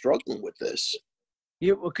sure are struggling with this.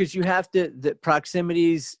 Yeah, well, because you have to, the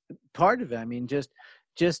proximity's part of it. I mean, just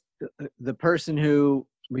the person who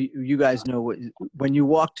you guys know, when you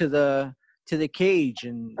walk to the cage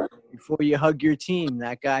and before you hug your team,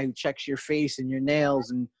 that guy who checks your face and your nails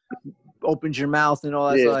and opens your mouth and all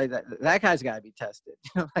that stuff like that. That guy's got to be tested.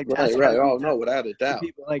 Right. Oh no, without a doubt.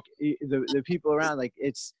 The people around,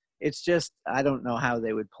 it's just, I don't know how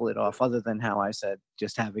they would pull it off, other than how I said,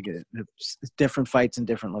 just having different fights in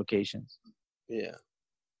different locations. Yeah.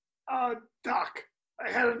 Doc, I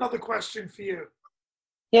had another question for you.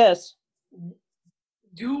 Yes.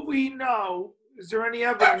 Do we know? Is there any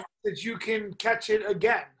evidence that you can catch it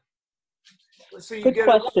again? Let's say you Good get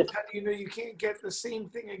question. you can't get the same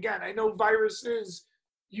thing again. I know viruses,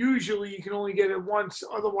 usually you can only get it once,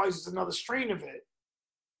 otherwise it's another strain of it.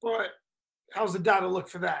 But how's the data look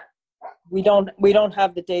for that? We don't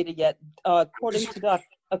have the data yet. According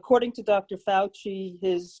to Dr. Fauci,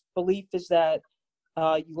 his belief is that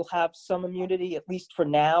you will have some immunity, at least for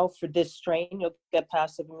now, for this strain. You'll get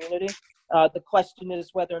passive immunity. The question is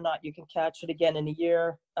whether or not you can catch it again in a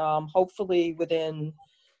year. Hopefully within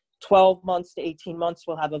 12 months to 18 months,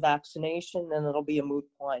 we'll have a vaccination, and it'll be a moot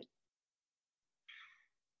point.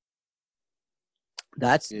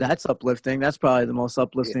 That's uplifting. That's probably the most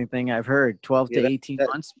uplifting thing I've heard. 12 to 18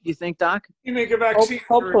 months, you think, Doc? You make a vaccine.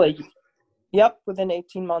 Hopefully. Yep, within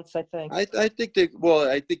 18 months, I think. I think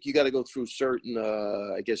I think you got to go through certain,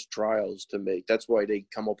 trials to make. That's why they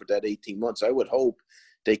come up with that 18 months. I would hope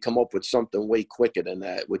they come up with something way quicker than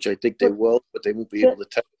that, which I think they will, but they won't be able to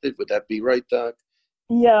test it. Would that be right, Doc?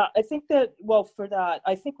 Yeah, I think that, for that,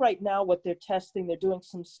 I think right now what they're testing, they're doing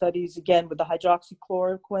some studies again with the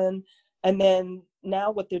hydroxychloroquine. And then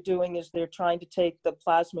now what they're doing is they're trying to take the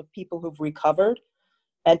plasma of people who've recovered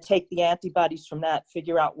and take the antibodies from that,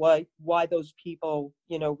 figure out why those people,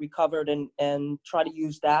 recovered, and try to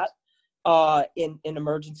use that in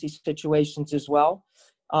emergency situations as well.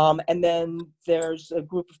 And then there's a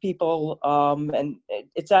group of people, and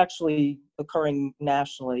it's actually occurring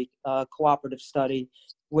nationally, a cooperative study,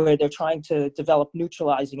 where they're trying to develop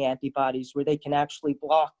neutralizing antibodies where they can actually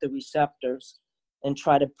block the receptors and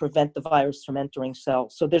try to prevent the virus from entering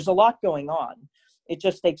cells. So there's a lot going on. It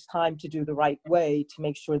just takes time to do the right way to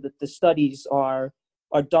make sure that the studies are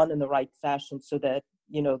done in the right fashion, so that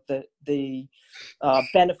the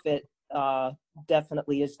benefit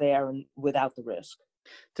definitely is there and without the risk.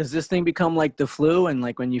 Does this thing become like the flu, and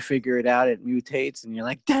like when you figure it out, it mutates, and you're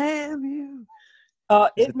like, "Damn you"?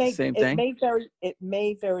 It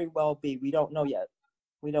may very well be. We don't know yet.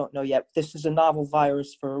 This is a novel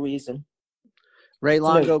virus for a reason. Ray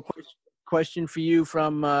Longo, question for you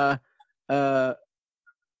from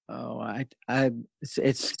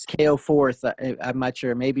it's KO Fourth. I'm not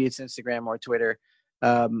sure. Maybe it's Instagram or Twitter.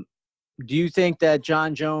 Do you think that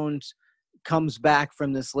John Jones comes back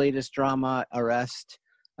from this latest drama arrest?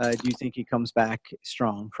 Do you think he comes back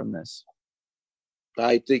strong from this?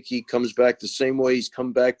 I think he comes back the same way he's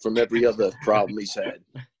come back from every other problem he's had.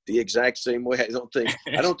 The exact same way. I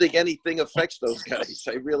don't think anything affects those guys.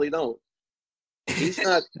 I really don't. He's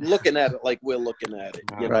not looking at it like we're looking at it,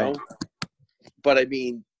 you know? But I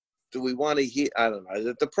mean, do we want to hear? I don't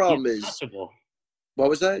know. The problem is, what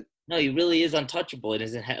was that? No, he really is untouchable in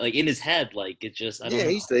his head. Like in his head, like it's just. I don't know.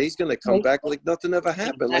 He's going to come back like nothing ever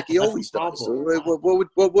happened, like he always does. So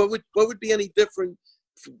what would be any different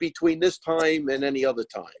between this time and any other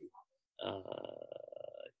time?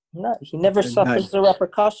 No, he never suffers the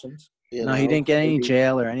repercussions. He didn't get any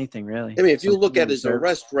jail or anything, really. I mean, if you look at his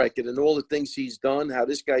arrest record and all the things he's done, how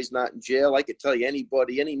this guy's not in jail, I could tell you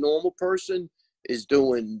any normal person is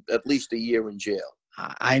doing at least a year in jail.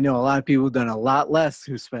 I know a lot of people who've done a lot less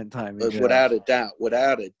who spent time in jail. Without a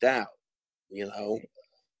doubt.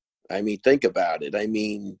 I mean, think about it. I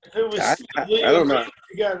mean, I don't know.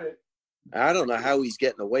 I don't know how he's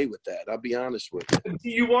getting away with that. I'll be honest with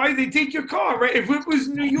you. DUI, they take your car, right? If it was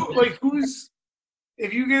New York,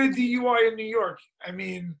 if you get a DUI in New York, I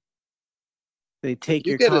mean, they take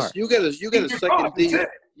your car. You get a second DUI.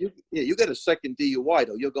 You get a second DUI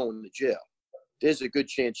though. You're going to jail. There's a good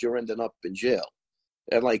chance you're ending up in jail.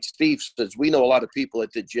 And like Steve says, we know a lot of people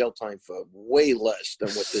that did jail time for way less than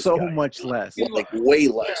what this guy much less. Like way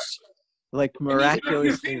less. Like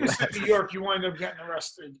miraculously less. In New York, you wind up getting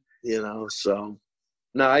arrested. So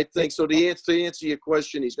no, I think so. To answer your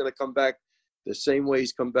question, he's going to come back the same way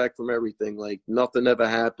he's come back from everything. Like nothing ever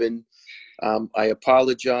happened. I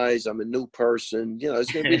apologize. I'm a new person.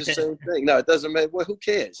 It's going to be the same thing. No, it doesn't matter. Well, who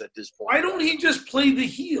cares at this point? Why don't he just play the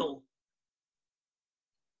heel?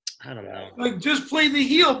 I don't know. Like, just play the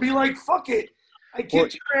heel. Be like, fuck it. I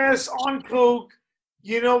kicked your ass on coke.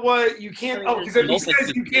 You know what? You can't. Because if he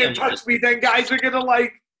says you can't touch me, then guys are gonna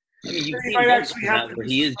like. I mean, you might actually have to. But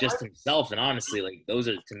he is just himself, and honestly, like those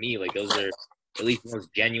are to me, like those are at least the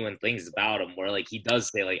most genuine things about him. Where like he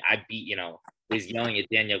does say, like I beat, he's yelling at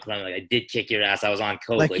Daniel Clemens, like I did kick your ass. I was on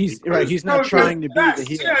coke. Like he's right. He's not trying to be the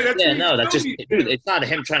heel. That's just it's not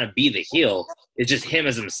him trying to be the heel. It's just him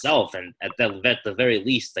as himself, and at the very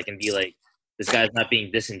least, I can be like, this guy's not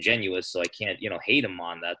being disingenuous, so I can't, hate him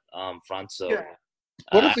on that front. So,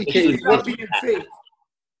 what if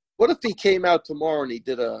he came out tomorrow and he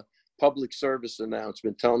did a public service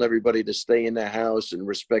announcement telling everybody to stay in their house and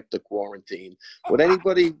respect the quarantine? Would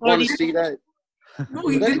anybody want to see that? No,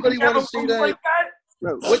 would anybody want to see that? Like that?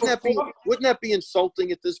 No, wouldn't that be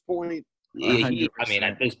insulting at this point? I mean,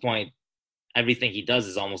 at this point, everything he does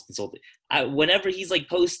is almost insulting. Whenever he's like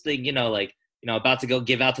posting, about to go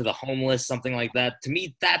give out to the homeless, something like that, to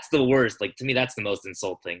me, that's the worst. Like, to me, that's the most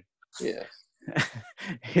insulting. Yeah.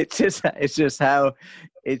 It's just how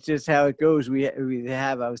it goes. We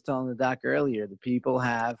have, I was telling the doc earlier, the people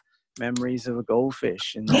have memories of a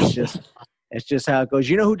goldfish, and it's just how it goes.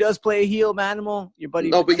 You know who does play a heel, Manimal? Your buddy.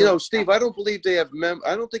 No, but Steve, I don't believe they have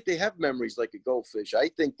I don't think they have memories like a goldfish.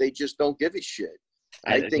 I think they just don't give a shit.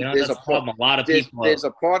 I think there's a problem. A lot of people. There's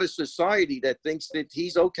a part of society that thinks that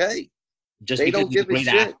he's okay. Just they because don't give he's a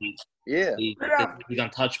a great shit. athlete. Yeah. He's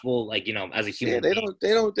untouchable, like, as a human. Yeah, being.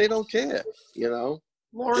 they don't care.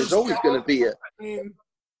 Lawrence There's always going to be I mean,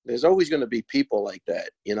 there's always going to be people like that.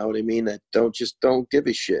 You know what I mean? That don't give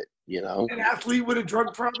a shit. An athlete with a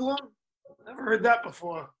drug problem. Never heard that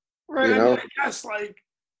before. Right? You I know? mean, I guess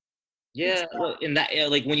Yeah, well, in that,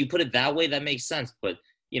 like, when you put it that way, that makes sense. But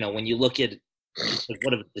when you look at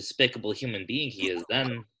what a despicable human being he is,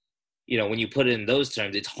 then when you put it in those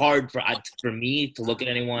terms, it's hard for me to look at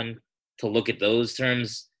anyone to look at those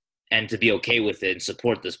terms and to be okay with it and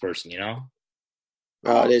support this person.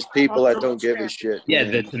 There's people that don't give a shit. Yeah,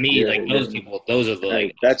 man. to me, like, those people, those are the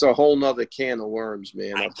like. That's a whole nother can of worms,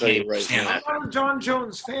 man. I'll tell you right now. I'm not a John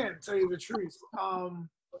Jones fan, to tell you the truth.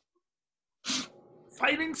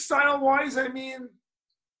 Fighting style wise, I mean,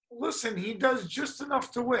 listen, he does just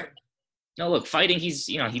enough to win. No, look, fighting, he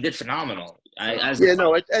did phenomenal. At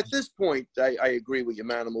this point, I agree with you,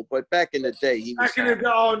 Manimal. But back in the day,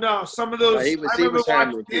 some of those. He was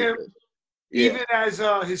hammering people. Even as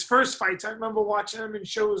his first fights, I remember watching him in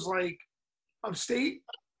shows like Upstate.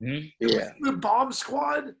 Mm-hmm. Yeah. The Bomb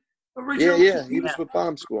Squad originally. Yeah, he was with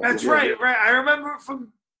Bomb Squad. That's right. I remember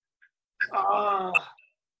from.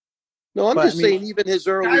 No, I'm just saying, even his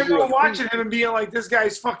early. I remember watching him and being like, "This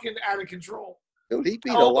guy's fucking out of control." Dude, he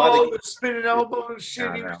beat a lot of spinning elbow and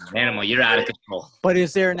shit. Animal, you're out of control. But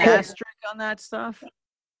is there an asterisk on that stuff?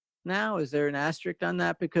 Now, is there an asterisk on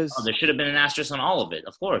that? Because there should have been an asterisk on all of it,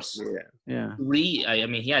 of course. Yeah. He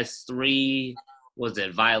has 3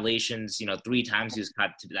 violations. 3 times he was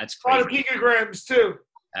caught. That's crazy. A lot of picograms too.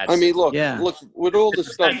 Look with all the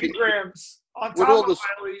stuff. Picograms on with top of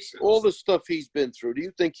violations. All the stuff he's been through, do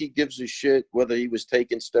you think he gives a shit whether he was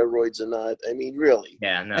taking steroids or not? I mean, really?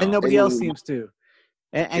 Yeah, no. And nobody else seems to.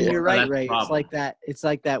 And you're right, Ray. It's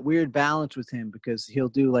like that weird balance with him, because he'll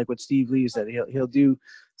do like what Steve Lee said. He'll do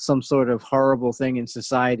some sort of horrible thing in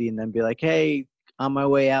society and then be like, "Hey, on my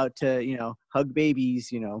way out to hug babies,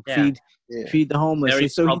 feed the homeless."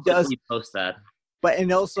 And so he does post that. But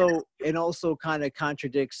and also kind of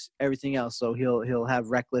contradicts everything else. So he'll have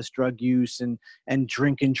reckless drug use and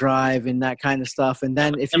drink and drive and that kind of stuff. And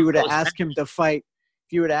then if you were to ask him to fight.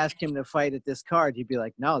 If you were to ask him to fight at this card, he'd be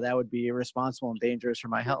like, "No, that would be irresponsible and dangerous for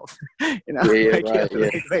my health." Wait. Now?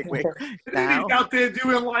 He's out there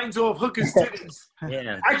doing lines off hookers' titties.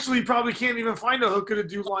 Yeah. Actually, you probably can't even find a hooker to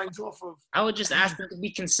do lines off of. I would just ask him to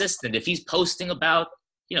be consistent. If he's posting about,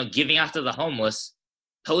 giving out to the homeless,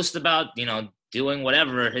 post about, doing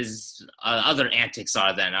whatever his other antics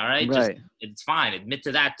are then, all right? Right. It's fine. Admit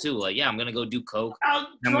to that too. Like, yeah, I'm going to go do coke. I'm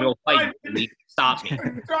going to go fight. Stop me.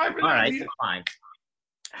 All right, fine.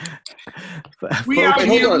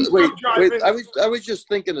 Hold on, wait. I was just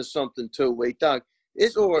thinking of something too. Wait, Doc,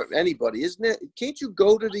 or anybody, isn't it? Can't you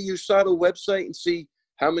go to the USADA website and see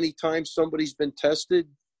how many times somebody's been tested?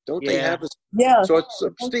 Don't they have a? Yeah. So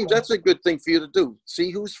Steve, that's a good thing for you to do.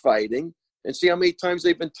 See who's fighting and see how many times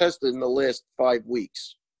they've been tested in the last 5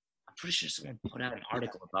 weeks. I'm pretty sure someone put out an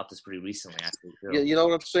article about this pretty recently. Actually, yeah, you know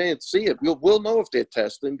what I'm saying? See it. We'll know if they're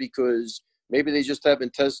testing, because maybe they just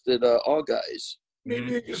haven't tested our guys.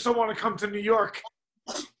 Maybe they just don't want to come to New York.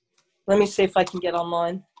 Let me see if I can get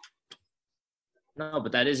online. No,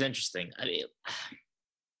 but that is interesting. I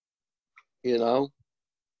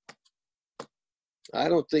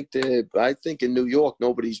don't think I think in New York,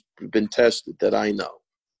 nobody's been tested that I know.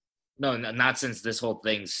 No, not since this whole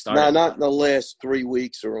thing started. No, not in the last 3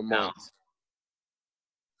 weeks or a month.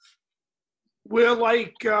 We're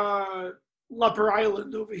like Leper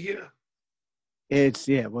Island over here. It's,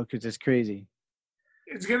 because it's crazy.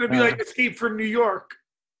 It's going to be like Escape from New York,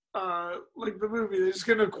 like the movie. They're just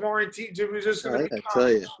going to quarantine. Jimmy's just going to I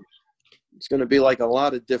tell you. It's going to be like a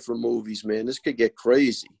lot of different movies, man. This could get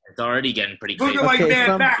crazy. It's already getting pretty crazy. Looking like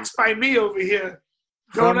Mad Max by me over here.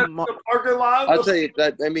 Going up to the parking lot. I'll tell you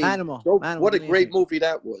that. I mean, what a great movie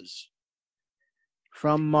that was.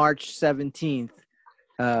 From March 17th,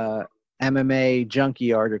 MMA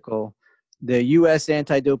Junkie article. The U.S.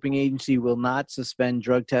 Anti-Doping Agency will not suspend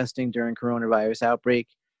drug testing during coronavirus outbreak.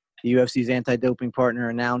 The UFC's anti-doping partner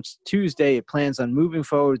announced Tuesday it plans on moving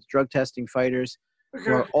forward with drug testing fighters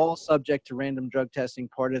who are Okay. all subject to random drug testing,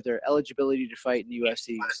 part of their eligibility to fight in the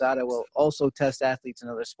UFC. USADA will also test athletes in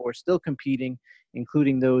other sports still competing,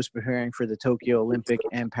 including those preparing for the Tokyo Olympic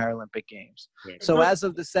and Paralympic Games. Yeah. So as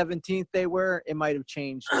of the 17th, it might have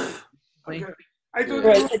changed. Okay. I thought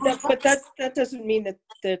Right, they were- but that doesn't mean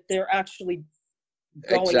that they're actually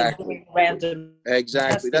going Exactly. and doing random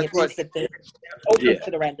Exactly. testing. That's It what. means that they're open Yeah.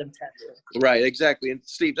 to the random testing. Right. Exactly. And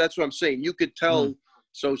Steve, that's what I'm saying. You could tell. Mm.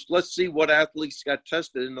 So let's see what athletes got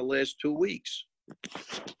tested in the last 2 weeks.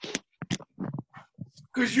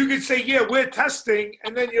 Because you could say, yeah, we're testing,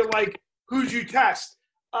 and then you're like, who'd you test?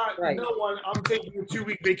 Right. No one. I'm taking a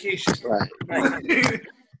 2-week vacation. Right.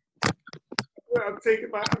 I'm taking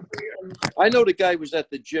I know the guy was at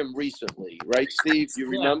the gym recently, right, Steve? You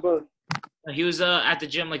Yeah. remember? He was at the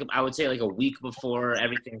gym like I would say like a week before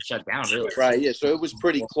everything shut down. Really. Right. Yeah. So it was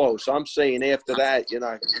pretty close. I'm saying after that,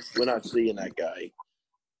 we're not seeing that guy.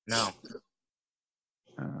 No.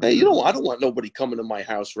 Hey, I don't want nobody coming to my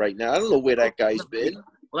house right now. I don't know where that guy's been.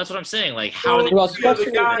 Well, that's what I'm saying. Like, how are they? Well, Yeah, the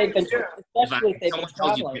especially guy- if they've been, yeah. especially if they've been Someone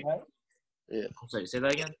tells you- traveling, right? I'm sorry, say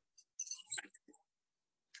that again.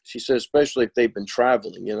 She said, especially if they've been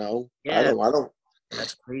traveling. I Yeah. don't.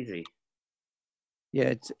 That's crazy.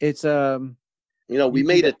 Yeah, it's We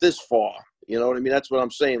made it this far. You know what I mean? That's what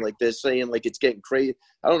I'm saying. Like they're saying, like it's getting crazy.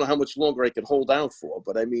 I don't know how much longer I could hold out for,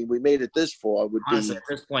 but I mean, we made it this far. It would Honestly, be, at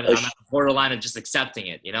this point, a I'm sh- at the borderline of just accepting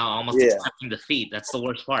it. Almost Yeah. accepting defeat. That's the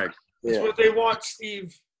worst part. That's yeah. what they want,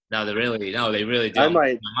 Steve. No, they really do. I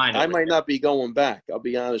might, My mind, I might not be going back. I'll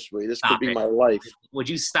be honest with you. This could Stop be it. my life. Would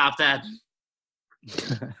you stop that?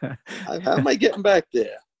 How am I getting back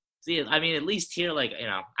there? See, I mean, at least here, like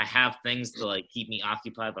I have things to like keep me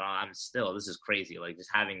occupied, but I'm still. This is crazy. Like just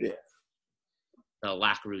having Yeah. the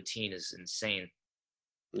lack of routine is insane.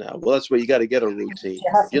 No, well, that's where you got to get a routine.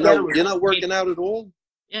 You have to get a You're not working out at all.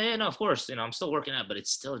 Yeah, no, of course. I'm still working out, but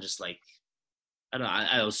it's still just like I don't know.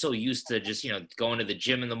 I was so used to just going to the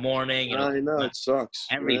gym in the morning. I know it sucks.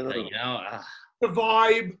 I everything. know. The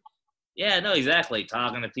vibe. Yeah, no, exactly.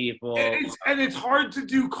 Talking to people. And it's hard to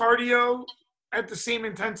do cardio at the same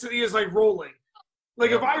intensity as like rolling.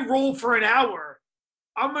 Like if I roll for an hour,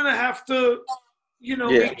 I'm gonna have to,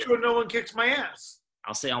 make sure no one kicks my ass.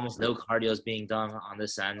 I'll say almost no cardio is being done on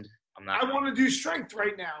this end. I'm not. I want to do strength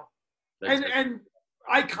right now, and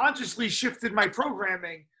I consciously shifted my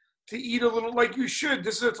programming to eat a little like you should.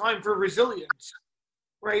 This is a time for resilience,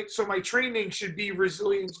 right? So my training should be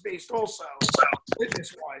resilience based also,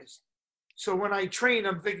 fitness wise. So when I train,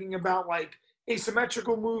 I'm thinking about like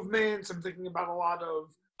asymmetrical movements. I'm thinking about a lot of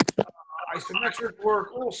isometric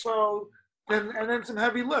work also, and then some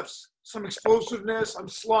heavy lifts, some explosiveness. I'm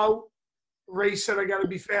slow. Ray said I got to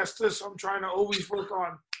be faster, so I'm trying to always work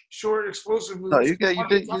on short, explosive No, movements.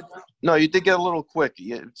 you did get a little quick.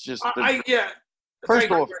 It's just first Thank you.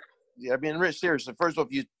 off, I mean, seriously. First off,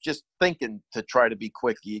 you just thinking to try to be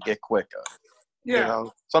quick, you get quicker. Yeah,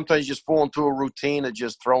 Sometimes you just fall into a routine of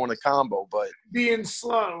just throwing a combo, but being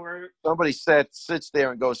slow, or somebody sits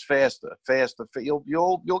there and goes faster.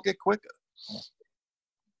 You'll get quicker.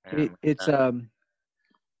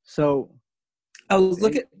 So Oh,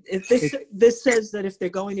 look at if this says that if they're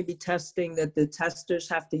going to be testing, that the testers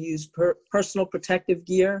have to use personal protective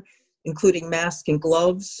gear, including mask and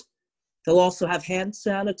gloves. They'll also have hand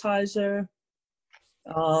sanitizer,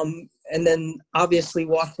 and then obviously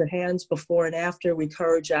wash their hands before and after. We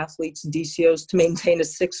encourage athletes and DCOs to maintain a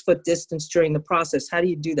 6-foot distance during the process. How do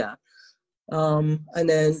you do that? And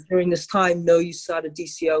then during this time, no USADA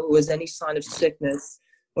DCO who has any sign of sickness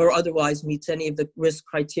or otherwise meets any of the risk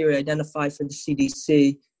criteria identified for the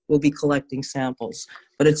CDC will be collecting samples.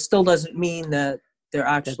 But it still doesn't mean that they're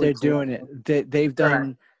actually doing it. They've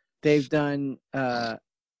done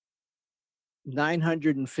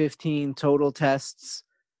 915 total tests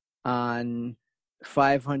on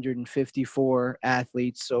 554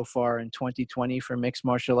 athletes so far in 2020 for mixed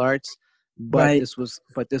martial arts. But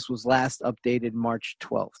this was last updated March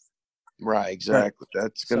 12th. Right, exactly.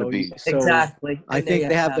 That's going to be exactly. I think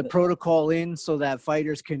they have the protocol in so that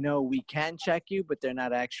fighters can know we can check you, but they're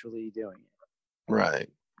not actually doing it. Right.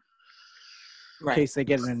 In case they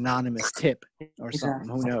get an anonymous tip or something,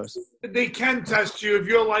 who knows? they can test you if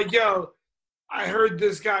you're like, yo, I heard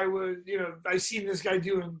this guy was, I seen this guy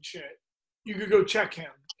doing shit. You could go check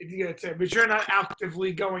him if you get a tip, but you're not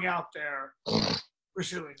actively going out there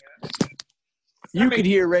pursuing it. You could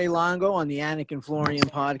hear Ray Longo on the Anik and Florian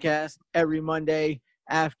podcast every Monday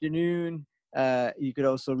afternoon. You could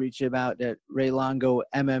also reach him out at Ray Longo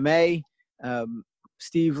MMA.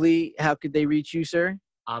 Steve Lee, how could they reach you, sir?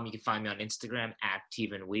 You can find me on Instagram at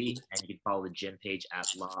TevenWee, and you can follow the gym page at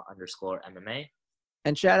law_MMA.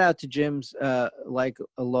 And shout out to gyms like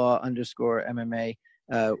 @law_MMA.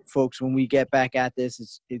 Folks, when we get back at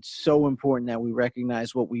this, it's so important that we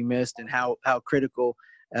recognize what we missed and how critical.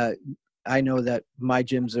 I know that my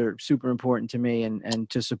gyms are super important to me, and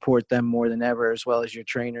to support them more than ever, as well as your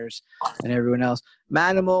trainers and everyone else.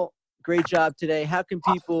 Manimal, great job today. How can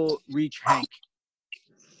people reach Hank?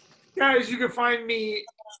 Guys, you can find me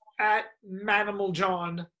at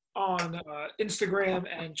ManimalJohn on Instagram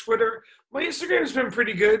and Twitter. My Instagram's been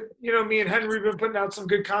pretty good. You know, me and Henry have been putting out some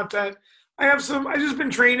good content. I just been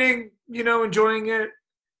training, you know, enjoying it,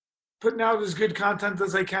 putting out as good content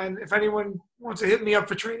as I can. If anyone wants to hit me up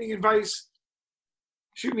for training advice,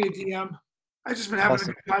 shoot me a DM. I just been having a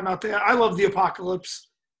good time out there. I love the apocalypse.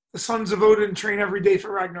 The Sons of Odin train every day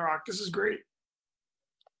for Ragnarok. This is great.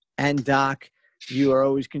 And Doc, you are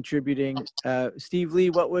always contributing. Steve Lee,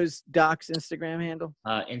 what was Doc's Instagram handle?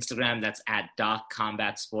 Instagram, that's at Doc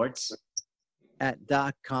Combat Sports. At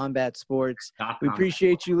Doc Combat Sports. Doc We Combat.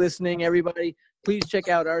 appreciate you listening, everybody. Please check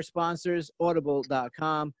out our sponsors,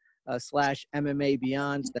 audible.com/MMA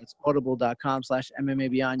Beyond. That's audible.com/MMA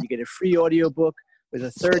Beyond. You get a free audiobook with a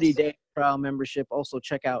 30-day trial membership. Also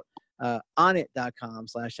check out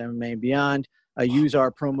onit.com/MMA Beyond. Use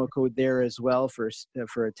our promo code there as well for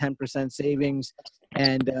a 10% savings.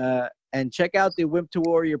 And check out the Wimp to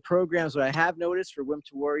Warrior programs. What I have noticed for Wimp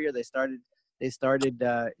to Warrior, they started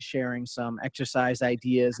sharing some exercise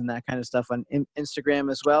ideas and that kind of stuff on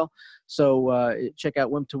Instagram as well. So check out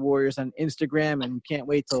Wimp to Warriors on Instagram, and can't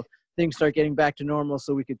wait till things start getting back to normal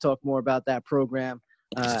so we could talk more about that program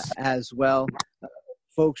as well.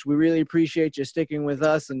 Folks, we really appreciate you sticking with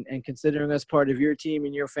us and considering us part of your team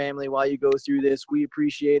and your family while you go through this. We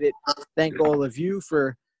appreciate it. Thank all of you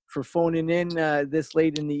for phoning in this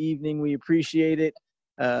late in the evening. We appreciate it.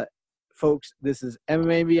 Folks, this is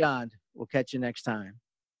MMA Beyond. We'll catch you next time.